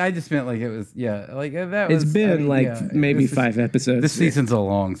this. I just meant like it was. Yeah, like that. It's been maybe 5 episodes. This season's a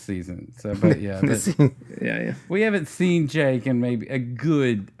long season, so but yeah, yeah. We haven't seen Jake in maybe a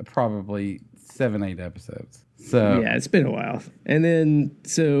good probably 7-8 episodes. So yeah, it's been a while. And then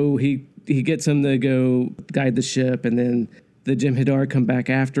so he gets him to go guide the ship, and then the Jim Hadar come back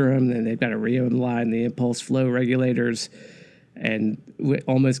after him, and they've got to realign the impulse flow regulators, and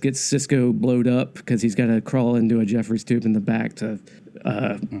almost gets Sisko blowed up because he's got to crawl into a Jeffries tube in the back to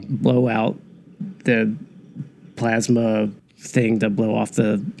blow out the plasma thing to blow off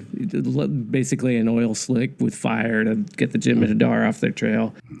basically an oil slick with fire to get the Jim Hadar off their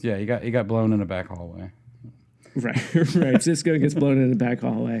trail. Yeah, he got blown in the back hallway. Right. Sisko gets blown in the back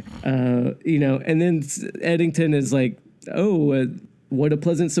hallway. And then Eddington is like, oh, what a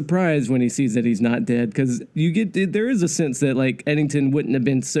pleasant surprise when he sees that he's not dead. Because there is a sense that like Eddington wouldn't have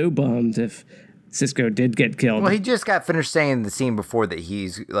been so bummed if Sisko did get killed. Well, he just got finished saying the scene before that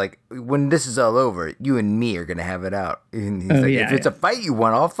he's like, when this is all over, you and me are gonna have it out. And he's if it's a fight you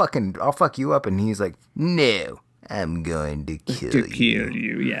want, I'll fuck you up. And he's like, no. I'm going to kill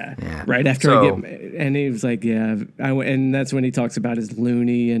you. Yeah. Right after and he was like, yeah, and that's when he talks about his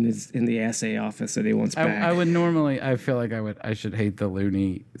loony and his in the assay office that he wants back. I would normally, I feel like I should hate the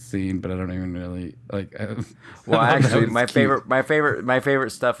loony scene, but I don't even really like. Well, actually, my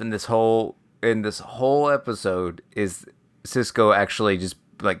favorite stuff in this whole episode is Sisko actually just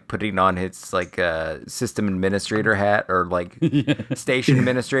like putting on his like system administrator hat or like station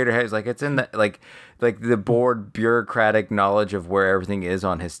administrator hat. It's like it's in the like the board bureaucratic knowledge of where everything is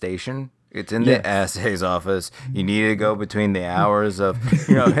on his station. It's in the assay's office. You need to go between the hours of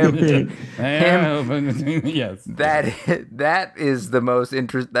him. Yes, that is the most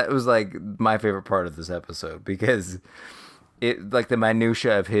interest. That was like my favorite part of this episode because it like the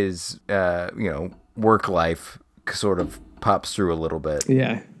minutia of his work life sort of pops through a little bit.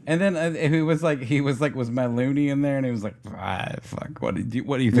 Yeah. And then was my Looney in there? And he was like, fuck, what do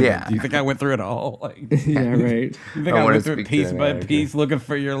you think? Yeah. Do you think I went through it all? Like, Yeah, right. you think I went through it piece by piece looking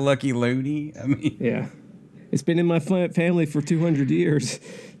for your lucky Looney? I mean, Yeah. It's been in my family for 200 years.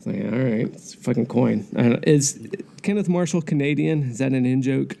 It's like, all right, it's a fucking coin. Is Kenneth Marshall Canadian? Is that an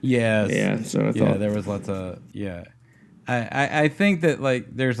in-joke? yes. Yeah, so I Yeah, thought. there was lots of, yeah. I think that,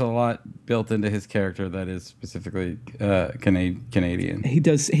 like, there's a lot built into his character that is specifically Canadian. He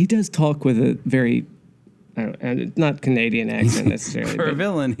does talk with a very, not Canadian accent necessarily. For a but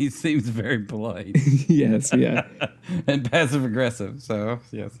villain, he seems very polite yes, yeah. and passive aggressive. So,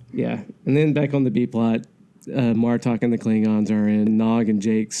 yes. Yeah, and then back on the B plot, Martok and the Klingons are in Nog and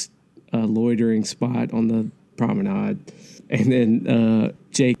Jake's loitering spot on the promenade, and then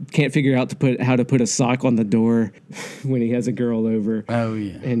Jake can't figure out how to put a sock on the door when he has a girl over. Oh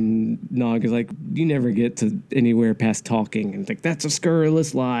yeah. And Nog is like, "You never get to anywhere past talking," and it's like, "That's a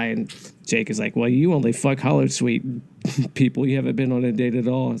scurrilous lie." And Jake is like, "Well, you only fuck Holosuite people. You haven't been on a date at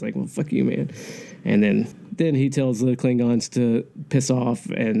all." It's like, "Well, fuck you, man." And then he tells the Klingons to piss off,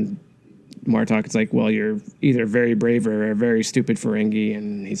 and Martok is like, "Well, you're either very brave or very stupid, Ferengi."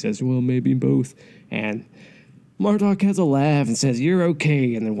 And he says, "Well, maybe both." And Martok has a laugh and says, "You're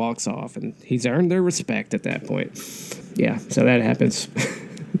okay," and then walks off. And he's earned their respect at that point. Yeah, so that happens.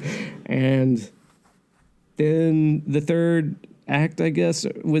 And then the third act, I guess,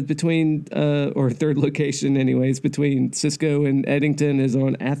 third location anyways, between Sisko and Eddington is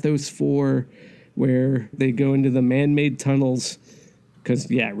on Athos 4, where they go into the man-made tunnels. Because,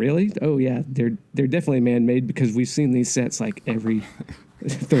 yeah, really? Oh, yeah, they're definitely man-made because we've seen these sets like every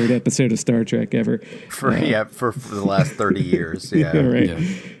third episode of Star Trek ever. For the last 30 years. Yeah. Right.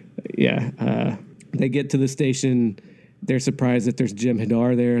 Yeah. They get to the station. They're surprised that there's Jim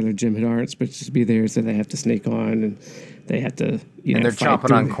Hadar there. Jim Hadar aren't supposed to be there, so they have to sneak on, and they have to, and they're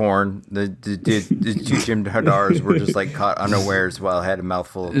chomping on corn. The two Jim Hadars were just like caught unawares while had a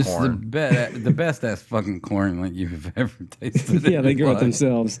mouthful of corn. It's the best ass fucking corn that you've ever tasted. Yeah, they grow it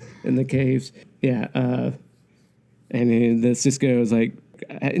themselves in the caves. Yeah. And then the Sisko is like,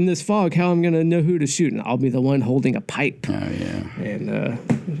 "In this fog, how I'm going to know who to shoot? And I'll be the one holding a pipe." Oh, yeah.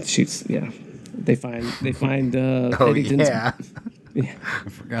 And shoots, yeah. They find Oh, Eddington's, yeah. yeah. I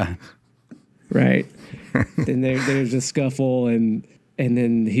forgot. Right. Then there's a scuffle, and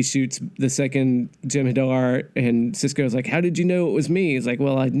then he shoots the second Jim Hadar, and Sisko's like, "How did you know it was me?" He's like,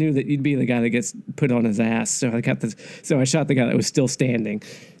 "Well, I knew that you'd be the guy that gets put on his ass, so I shot the guy that was still standing."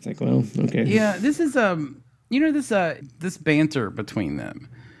 It's like, well, okay. Yeah, this is this banter between them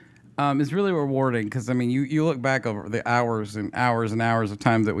is really rewarding because I mean you look back over the hours and hours and hours of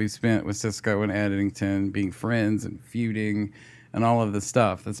time that we've spent with Sisko and Eddington being friends and feuding and all of this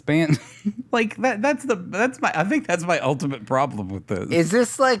stuff. That's like I think that's my ultimate problem with this. Is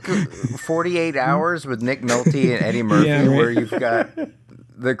this like 48 Hours with Nick Nolte and Eddie Murphy, Yeah, right. where you've got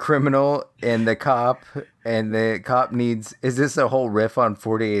the criminal and the cop, and the cop needs... Is this a whole riff on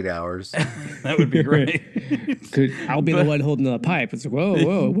 48 Hours? That would be great. I'll be the one holding the pipe. It's like,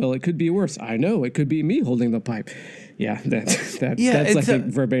 whoa. Well, it could be worse. I know it could be me holding the pipe. Yeah, that's like a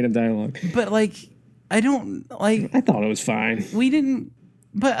verbatim dialogue. But like, I don't like. I thought it was fine. We didn't.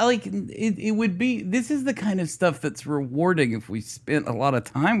 But like, it would be. This is the kind of stuff that's rewarding if we spent a lot of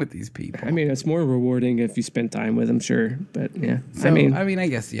time with these people. I mean, it's more rewarding if you spend time with them, sure. But yeah, So, I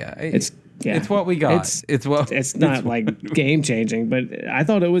guess yeah. it's what we got. It's not like game changing, but I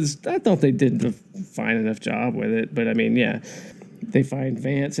thought they did a fine enough job with it. But I mean, yeah, they find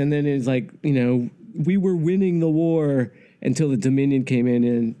Vance, and then it's like, we were winning the war until the Dominion came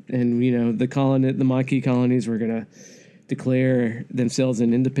in, and the Maquis colonies were gonna declare themselves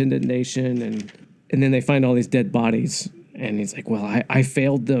an independent nation, and then they find all these dead bodies, and he's like, well, I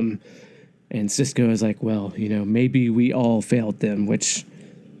failed them, and Sisko is like, well, maybe we all failed them, which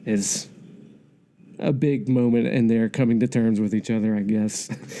is a big moment in their coming to terms with each other, I guess.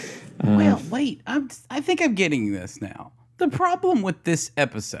 Well, wait, I think I'm getting this now. The problem with this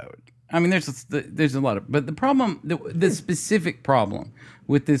episode, I mean, there's a lot of, but the problem, the specific problem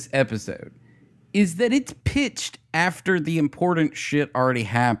with this episode is that it's pitched after the important shit already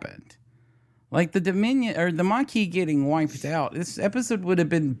happened. Like the Dominion or the Maquis getting wiped out. This episode would have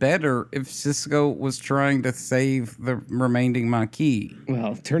been better if Sisko was trying to save the remaining Maquis.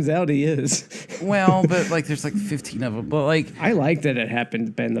 Well, turns out he is. Well, but like there's like 15 of them. But like I like that it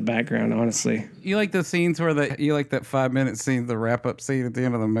happened in the background, honestly. you like the scenes where you like that 5-minute scene, the wrap up scene at the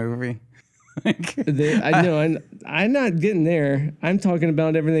end of the movie. I know I'm not getting there. I'm talking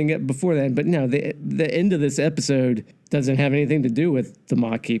about everything before that. But no, the end of this episode doesn't have anything to do with the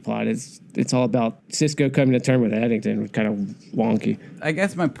Maquis plot. It's all about Sisko coming to terms with Eddington. Kind of wonky. I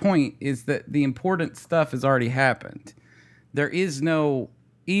guess my point is that the important stuff has already happened. There is no,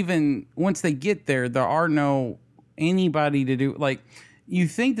 even once they get there, there are no anybody to do, like, you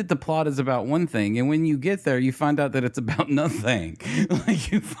think that the plot is about one thing, and when you get there, you find out that it's about nothing.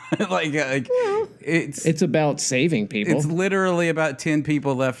 Like, you find, it's about saving people. It's literally about 10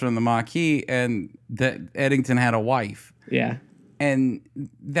 people left on the Maquis, and that Eddington had a wife. Yeah. And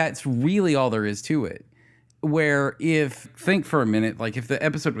that's really all there is to it. Where think for a minute, like if the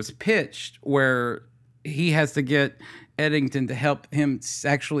episode was pitched where he has to get Eddington to help him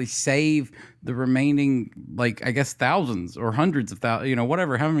actually save the remaining, like, I guess thousands or hundreds of thousands,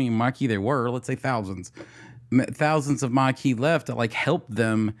 whatever, how many Maquis there were, let's say thousands of Maquis left to like help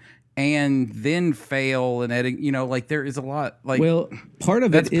them, and then fail and Eddington, there is a lot, like, well, part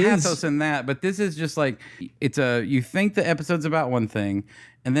of it is pathos in that, but this is just like, you think the episode's about one thing,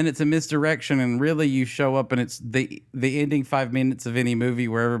 and then it's a misdirection, and really you show up and it's the ending 5 minutes of any movie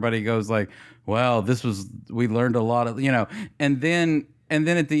where everybody goes like, well, we learned a lot of, and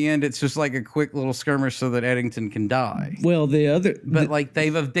then at the end it's just like a quick little skirmish so that Eddington can die. Well, they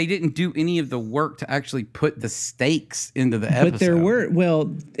didn't do any of the work to actually put the stakes into the episode.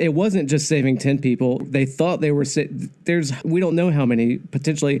 But it wasn't just saving 10 people. They thought they were we don't know how many,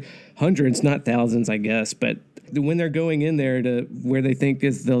 potentially hundreds, not thousands, I guess, but when they're going in there to where they think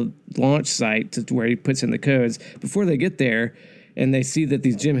is the launch site, to where he puts in the codes, before they get there and they see that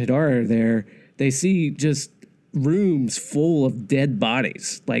these Jem'Hadar are there, they see just rooms full of dead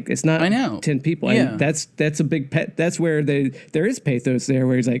bodies. Like, it's not 10 people. Yeah. And that's a big pet. That's where there is pathos there,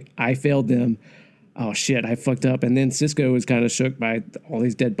 where he's like, I failed them. Oh shit, I fucked up. And then Sisko was kind of shook by all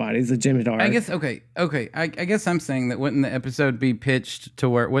these dead bodies, the Jem'Hadar. I guess okay. I guess I'm saying that wouldn't the episode be pitched to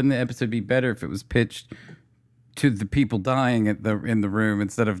where, wouldn't the episode be better if it was pitched to the people dying in the room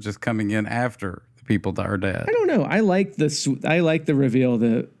instead of just coming in after the people are dead? I don't know. I like the reveal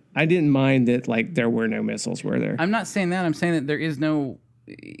that I didn't mind that, like, there were no missiles, were there? I'm not saying that. I'm saying that there is no.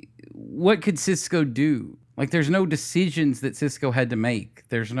 What could Sisko do? Like, there's no decisions that Sisko had to make.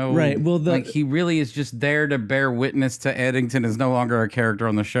 There's no right. Well, he really is just there to bear witness to Eddington is no longer a character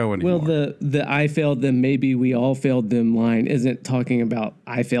on the show anymore. Well, the I failed them, maybe we all failed them line isn't talking about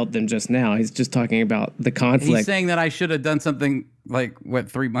I failed them just now. He's just talking about the conflict. He's saying that I should have done something like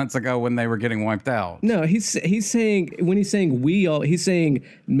 3 months ago when they were getting wiped out. No, he's saying, when he's saying we all, he's saying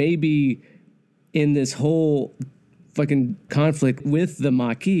maybe in this whole fucking conflict with the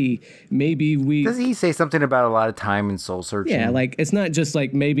Maquis, maybe we... Doesn't he say something about a lot of time and soul searching? Yeah, like, it's not just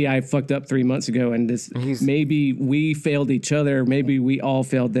like, maybe I fucked up 3 months ago and maybe we failed each other, maybe we all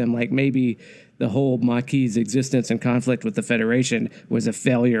failed them, like, maybe the whole Maquis' existence and conflict with the Federation was a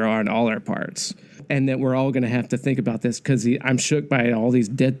failure on all our parts. And that we're all going to have to think about this because I'm shook by all these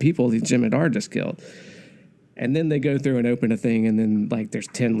dead people these Jem'Hadar just killed. And then they go through and open a thing, and then, like, there's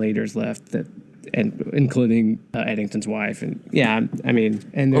 10 leaders left and including Eddington's wife, and I mean,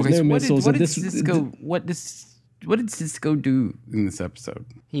 and there's no missiles. What did Sisko do in this episode?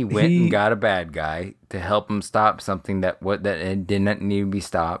 He went and got a bad guy to help him stop something that didn't need to be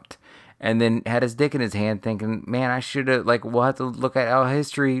stopped, and then had his dick in his hand, thinking, "Man, I should have." Like, we'll have to look at how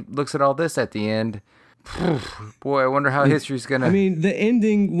history looks at all this at the end. Boy, I wonder how history's gonna. I mean, the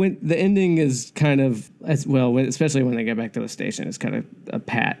ending is kind of, as well, especially when they get back to the station, it's kind of a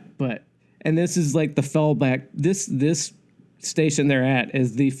pat, but. And this is like the fallback. This station they're at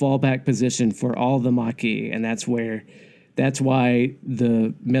is the fallback position for all the Maquis, and that's why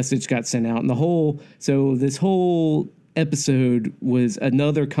the message got sent out. And this whole episode was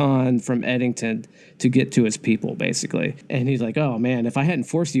another con from Eddington to get to his people, basically. And he's like, "Oh man, if I hadn't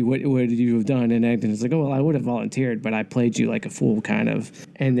forced you, what would you have done?" And Eddington's like, "Oh well, I would have volunteered, but I played you like a fool, kind of."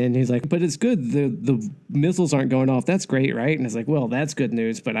 And then he's like, "But it's good. The missiles aren't going off. That's great, right?" And it's like, "Well, that's good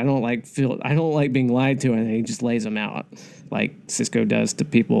news, but I don't like being lied to." And he just lays them out, like Sisko does to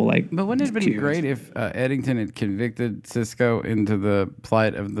people. Like, but wouldn't it have been great if Eddington had convicted Sisko into the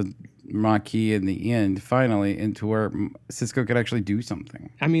plight of the Maquis in the end, finally, into where Sisko could actually do something?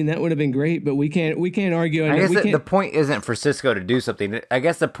 I mean, that would have been great, but we can't argue. I guess the point isn't for Sisko to do something. I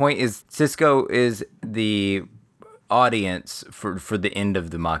guess the point is Sisko is the audience for the end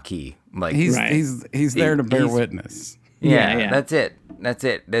of the Maquis. Like, he's there to bear witness. Yeah, that's it.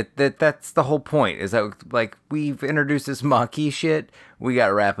 That's the whole point. Is that, like, we've introduced this Maquis shit. We got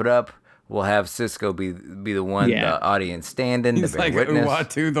to wrap it up. we'll have Cisco be the one, Yeah. the audience stand-in, He's the bear like witness.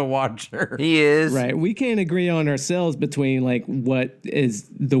 Uatu the Watcher. He is. Right. We can't agree on ourselves between like what is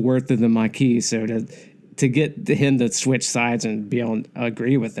the worth of the Maquis. So to get him to switch sides and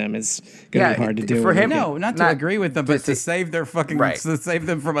agree with them is going to be hard to do. for him. No, not to agree with them, but to to- save their fucking, Right. to save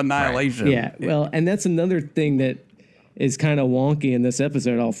them from annihilation. Yeah. Well, and that's another thing that is kind of wonky in this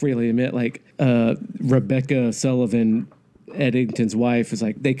episode. I'll freely admit, like Rebecca Sullivan, Eddington's wife, is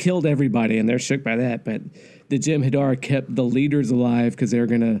like, they killed everybody and they're shook by that. But the Jim Hadar kept the leaders alive because they were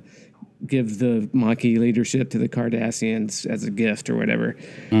going to give the Maquis leadership to the Cardassians as a gift or whatever.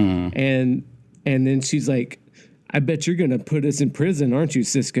 And then she's like, I bet you're going to put us in prison, aren't you,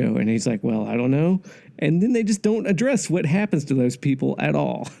 Cisco? And he's like, well, I don't know. And then they just don't address what happens to those people at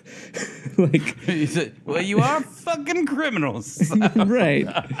all. Like, He said, well, you are fucking criminals. right.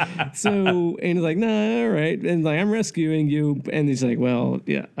 So, and he's like, nah, all right. And like, I'm rescuing you. And he's like, well,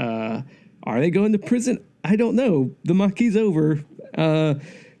 yeah, are they going to prison? I don't know. The Maquis over.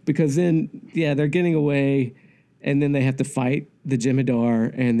 Because then, yeah, they're getting away. And then they have to fight the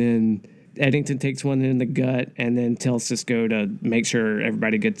Jem'Hadar. And then Eddington takes one in the gut and then tells Cisco to make sure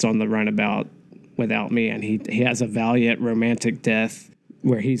everybody gets on the runabout without me. And he has a valiant romantic death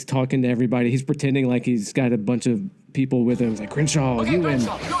where he's talking to everybody. He's pretending like he's got a bunch of people with him. He's like, Crenshaw, you and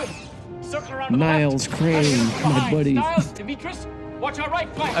Niles Crane, my buddy. Niles, Demetrius, watch our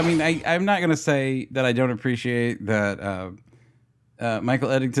right flank. I mean, I'm not going to say that I don't appreciate that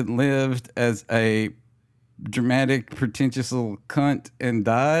Michael Eddington lived as a dramatic, pretentious little cunt and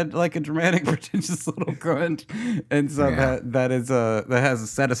died like a dramatic, pretentious little cunt, and so that has a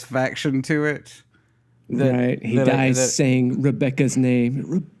satisfaction to it. Right. He dies saying Rebecca's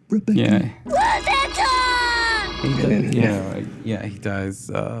name. Rebecca. Yeah. Yeah. He dies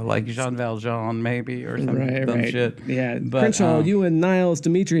like Jean Valjean, maybe, or some Right, dumb right. shit. Yeah. But, Crenshaw, you and Niles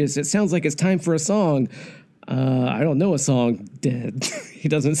Demetrius, it sounds like it's time for a song. I don't know a song. Dead. He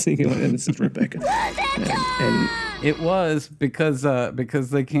doesn't sing it, and this is Rebecca. And it was because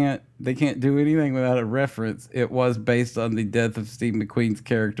they can't do anything without a reference. It was based on the death of Steve McQueen's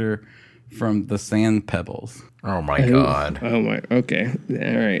character from The Sand Pebbles. Oh my God. Oh my. Okay.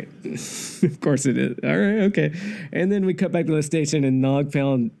 All right. Of course it is. All right. Okay. And then we cut back to the station, and Nog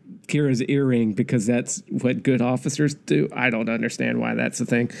found Kira's earring because that's what good officers do. I don't understand why that's a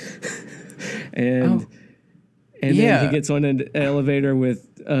thing. And then he gets on an elevator with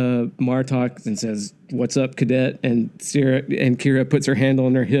Martok and says, "What's up, cadet?" And Kira puts her hand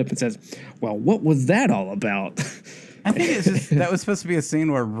on her hip and says, "Well, what was that all about?" I think it's just that was supposed to be a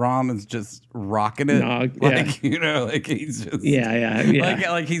scene where Rom is just rocking it, Nog, like like he's just Yeah.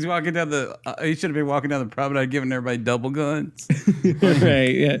 like he's walking down the he should have been walking down the promenade giving everybody double guns.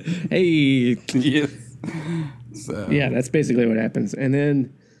 Right. Yeah. Hey. Yes. So Yeah, that's basically what happens. And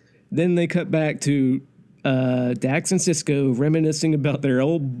then they cut back to Dax and Cisco reminiscing about their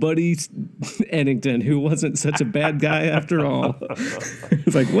old buddy Eddington, who wasn't such a bad guy after all.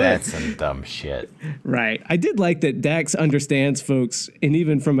 It's like, what? That's some dumb shit. Right. I did like that Dax understands folks, and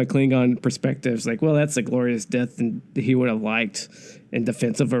even from a Klingon perspective, it's like, well, that's a glorious death and he would have liked in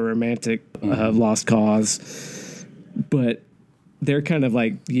defense of a romantic lost cause. But they're kind of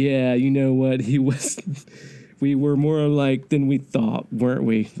like, yeah, you know what? We were more alike than we thought, weren't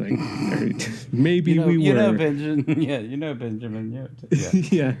we? Like, maybe we were. You know Benjamin. Yeah, you know Benjamin. Yeah.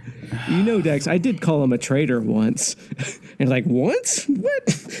 Yeah. You know, Dax, I did call him a traitor once. And like, once?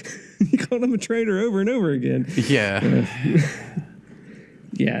 What? You called him a traitor over and over again. Yeah.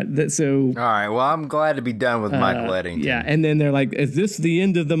 Yeah. So. All right. Well, I'm glad to be done with Michael Eddington. Yeah. And then they're like, is this the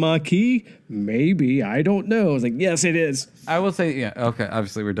end of the Maquis? Maybe. I don't know. I was like, yes, it is. I will say, yeah, okay.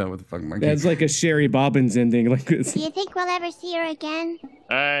 Obviously, we're done with the fucking monkey. That's like a Sherry Bobbins ending. Like, Do you think we'll ever see her again?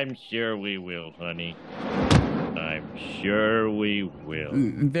 I'm sure we will, honey. I'm sure we will.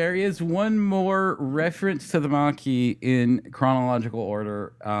 There is one more reference to the Maquis in chronological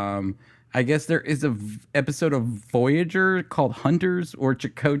order. I guess there is a episode of Voyager called Hunters, or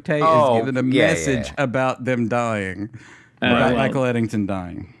Chakotay is given a message about them dying, about Michael Eddington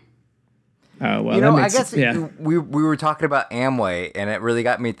dying. oh, well, You know, that I makes, guess yeah. we were talking about Amway, and it really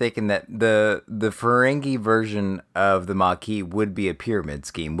got me thinking that the Ferengi version of the Maquis would be a pyramid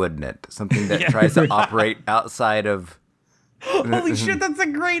scheme, wouldn't it? Something that tries to operate outside of. Holy shit, that's a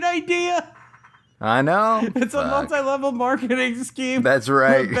great idea! I know. It's a Fuck. multi-level marketing scheme. That's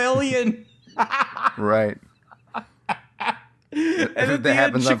right. Rebellion. Right. And at that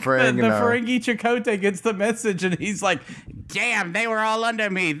happens on the Ferenginar. Ferengi Chakotay gets the message, and he's like, "Damn, they were all under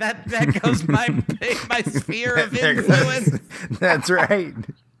me. That goes my sphere of influence." That's right.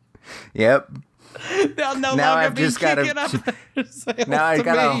 Yep. They'll no Now longer I've be just got kicking up a their sales now I to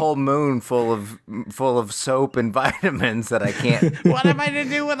got a me. whole moon full of soap and vitamins that I can't. What am I to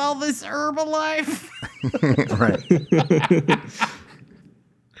do with all this Herbalife? Right.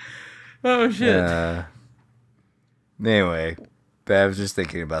 Oh shit! Anyway, I was just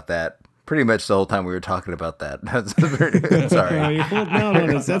thinking about that. Pretty much the whole time we were talking about that. Sorry. You're holding out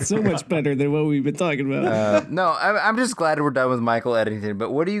on us. That's so much better than what we've been talking about. No, I'm just glad we're done with Michael Eddington.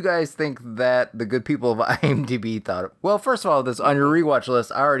 But what do you guys think that the good people of IMDb thought? Well, first of all, this on your rewatch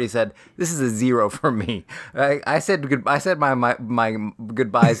list, I already said this is a 0 for me. I said my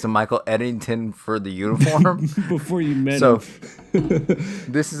goodbyes to Michael Eddington for the uniform. Before you met So him.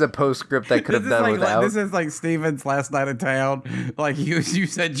 this is a postscript I could have done without. This is like Steven's last night in town. Like you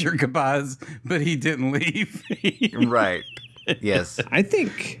said your goodbyes, but he didn't leave. Right. Yes. I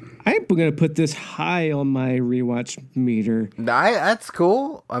think I'm going to put this high on my rewatch meter. That's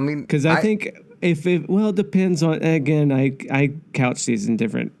cool. I mean, Because I think it depends on, again, I couch these in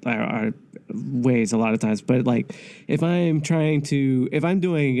different ways a lot of times, but like if I'm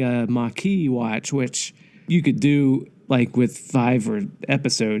doing a Maquis watch, which you could do like with 5 or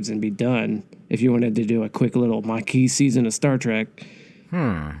episodes and be done, if you wanted to do a quick little Maquis season of Star Trek,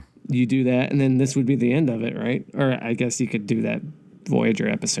 you do that, and then this would be the end of it, right? Or I guess you could do that Voyager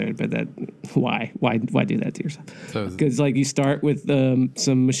episode, but why do that to yourself? Because like you start with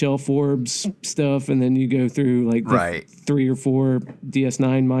some Michelle Forbes stuff, and then you go through like the 3 or 4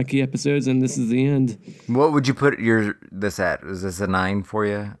 DS9 Maquis episodes, and this is the end. What would you put this at? Is this a 9 for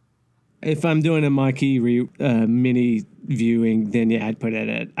you? If I'm doing a Maquis mini viewing, then yeah, I'd put it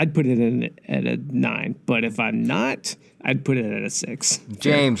at a 9. But if I'm not, I'd put it at a 6.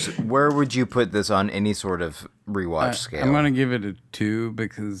 James, where would you put this on any sort of rewatch scale? I'm gonna give it a 2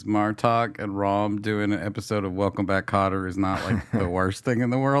 because Martok and Rom doing an episode of Welcome Back, Kotter is not like the worst thing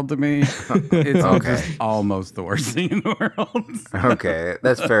in the world to me. It's just almost the worst thing in the world. Okay,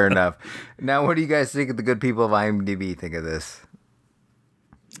 that's fair enough. Now, what do you guys think of the good people of IMDb think of this?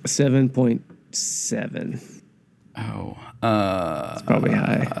 7.7. Oh, It's probably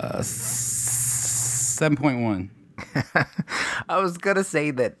high. 7.1. I was gonna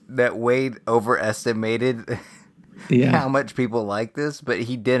say that Wade overestimated how much people like this, but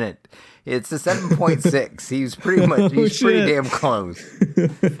he didn't. It's a 7.6. He's pretty damn close.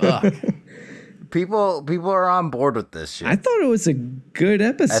 Fuck. People are on board with this shit. I thought it was a good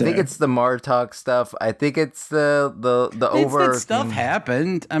episode. I think it's the Martok stuff. I think it's the over That stuff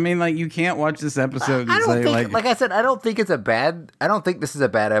happened. I mean, like you can't watch this episode and I don't say think, like I said, I don't think this is a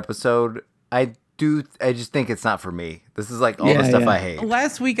bad episode. I just think it's not for me. This is like all the stuff I hate.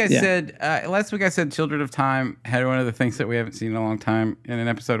 Last week I said Children of Time had one of the things that we haven't seen in a long time in an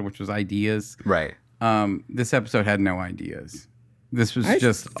episode, which was ideas. Right. This episode had no ideas. This was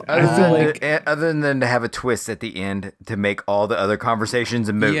other than to have a twist at the end to make all the other conversations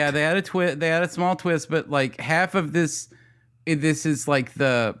a moot. Yeah, they had a twist. They had a small twist, but like half of this is like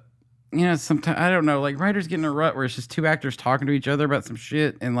the, sometimes I don't know, like writers get in a rut where it's just 2 actors talking to each other about some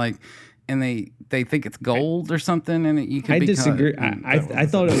shit, and they think it's gold or something, and you can. I disagree. I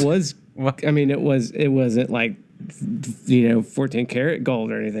thought it was. I mean, it wasn't like 14 karat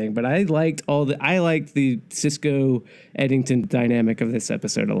gold or anything, but I liked the Cisco Eddington dynamic of this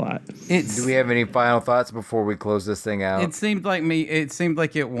episode a lot. Do we have any final thoughts before we close this thing out? It seemed like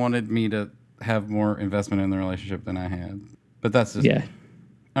it wanted me to have more investment in the relationship than I had, but that's just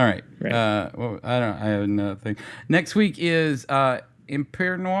all right. I have nothing. Next week is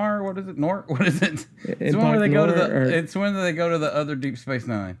Empire Noir. What is it? What is it? It's when they go to the other Deep Space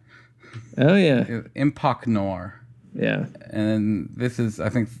Nine. Oh yeah, Impact Noir. Yeah, and this is, I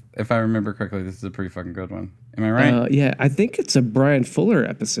think, if I remember correctly, this is a pretty fucking good one. Am I right? Yeah, I think it's a Brian Fuller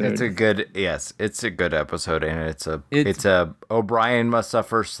episode. It's a good episode, and it's a O'Brien Must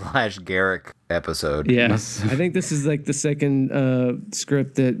Suffer / Garrick episode. Yeah, I think this is like the second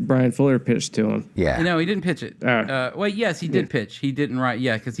script that Brian Fuller pitched to him. Yeah, no, he didn't pitch it. Wait, yes, he did pitch. He didn't write.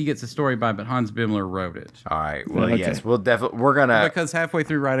 Yeah, because he gets a story by, but Hans Bimler wrote it. All right. Well, yes, we're gonna, because halfway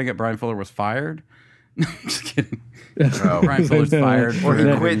through writing it, Brian Fuller was fired. No, I'm just kidding. Brian Fuller's fired, or he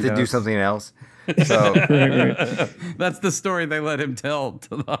quit to do something else. So that's the story they let him tell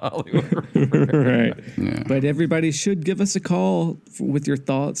to the Hollywood Reporter. Right. Yeah. But everybody should give us a call with your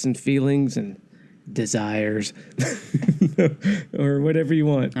thoughts and feelings and desires or whatever you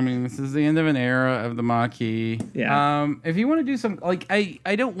want. I mean, this is the end of an era of the Maquis. Yeah. If you want to do some, like,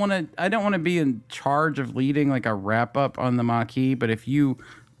 I don't want to be in charge of leading like a wrap up on the Maquis, but if you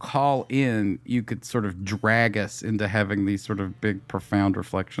call in, you could sort of drag us into having these sort of big, profound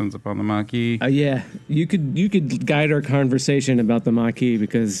reflections upon the Maquis. Yeah, you could guide our conversation about the Maquis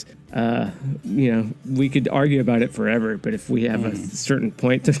because we could argue about it forever. But if we have a certain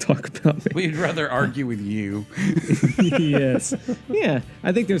point to talk about, we'd rather argue with you. Yes, yeah.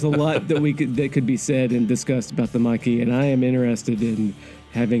 I think there's a lot that could be said and discussed about the Maquis, and I am interested in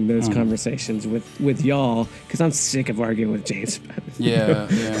having those conversations with y'all because I'm sick of arguing with James about it. Yeah.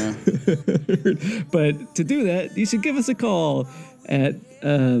 But to do that, you should give us a call at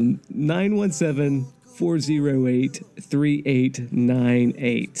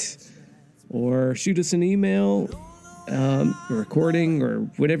 917-408-3898 or shoot us an email, recording or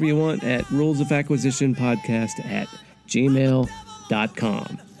whatever you want at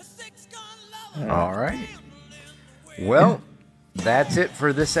rulesofacquisitionpodcast@gmail.com. All right. Well, that's it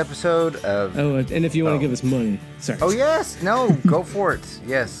for this episode of... Oh, and if you want to give us money. Sorry. Oh, yes. No, go for it.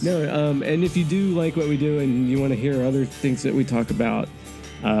 Yes. No, and if you do like what we do and you want to hear other things that we talk about,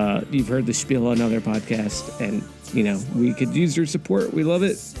 you've heard the spiel on other podcasts, and, we could use your support. We love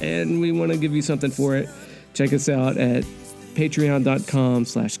it, and we want to give you something for it. Check us out at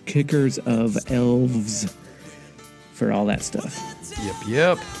patreon.com/kickersofelves for all that stuff.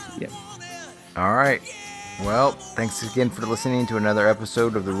 Yep. All right. Well, thanks again for listening to another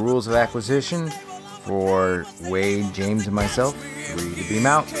episode of The Rules of Acquisition. For Wade, James, and myself, ready to beam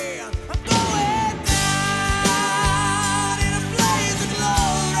out.